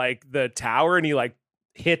the tower, and he like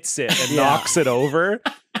hits it and knocks it over.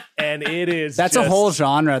 And it is that's a whole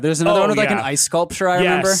genre. There's another one with like an ice sculpture, I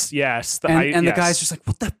remember. Yes. And the guy's just like,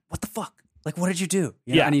 what the fuck? Like, what did you do?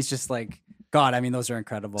 And he's just like, God, I mean, those are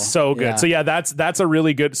incredible. So good. Yeah. So that's a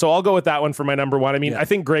really good. So I'll go with that one for my number one. I mean, I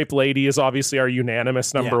think Grape Lady is obviously our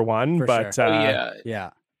unanimous number one, but sure.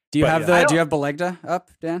 Yeah. Do you have Belegda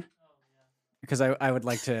up, Dan? Because I would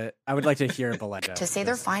like to hear Belegda. To say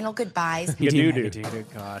their final goodbyes. You do.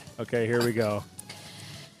 God. Okay, here we go.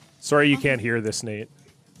 Sorry you can't hear this, Nate.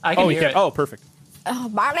 I can hear it. Oh, perfect.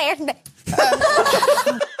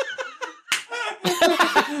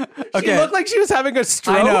 Okay. She looked like she was having a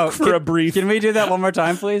stroke for a brief. Can we do that one more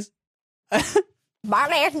time, please? Oh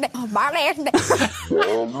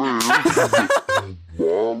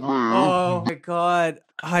my God.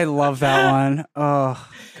 I love that one. Oh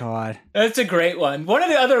God. That's a great one. One of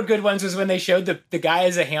the other good ones was when they showed the guy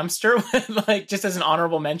as a hamster, like just as an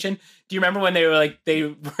honorable mention. Do you remember when they were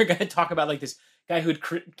going to talk about like this guy who'd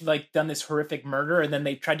like done this horrific murder, and then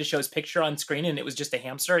they tried to show his picture on screen, and it was just a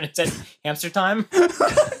hamster, and it said hamster time.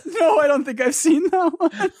 No, I don't think I've seen that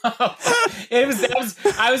one.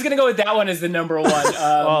 I was gonna go with that one as the number one.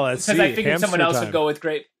 Let's see. Because I figured Hamster someone else time. would go with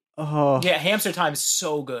great. Oh yeah, hamster time is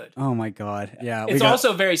so good. Oh my God. Yeah, it's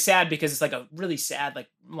also very sad because it's like a really sad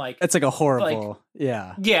like it's like a horrible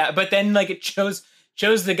yeah, but then like it shows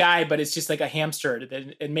the guy, but it's just like a hamster,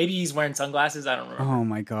 and maybe he's wearing sunglasses. I don't remember. Oh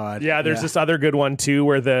my God. Yeah, there's this other good one too,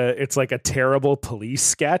 where it's like a terrible police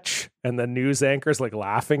sketch, and the news anchor's like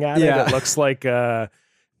laughing at it. It looks like it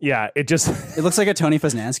looks like a Tony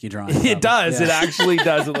Poznanski drawing. It does. Yeah. It actually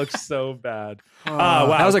does. It looks so bad. Wow,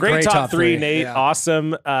 that was a great top three, Nate. Yeah.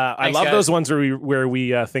 Awesome. I Thanks, love guys. those ones where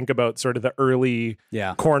we think about sort of the early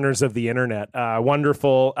corners of the internet.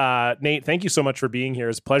 Wonderful. Nate, thank you so much for being here.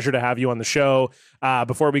 It's a pleasure to have you on the show.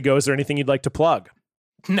 Before we go, is there anything you'd like to plug?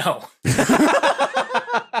 No.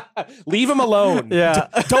 Leave him alone. Yeah.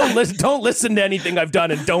 Don't listen to anything I've done,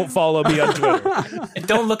 and don't follow me on Twitter. And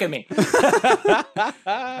don't look at me.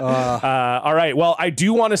 All right. Well, I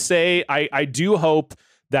do want to say I do hope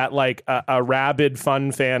that like a rabid fun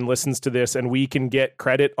fan listens to this, and we can get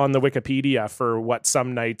credit on the Wikipedia for what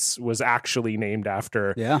Some Nights was actually named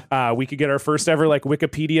after. Yeah. We could get our first ever like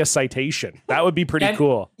Wikipedia citation. That would be pretty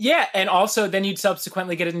cool. Yeah, and also then you'd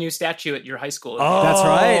subsequently get a new statue at your high school. Oh, that's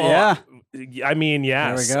right. Yeah. I mean,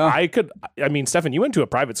 yes. There we go. I mean, Stefan, you went to a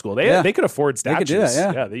private school. They could afford statues. They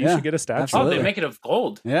could do that, you should get a statue. Absolutely. Oh, they make it of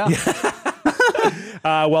gold. Yeah.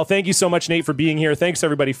 Well, thank you so much, Nate, for being here. Thanks,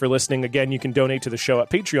 everybody, for listening. Again, you can donate to the show at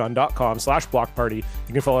patreon.com/blockparty.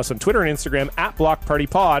 You can follow us on Twitter and Instagram at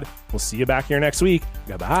blockpartypod. We'll see you back here next week.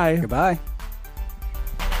 Goodbye. Goodbye.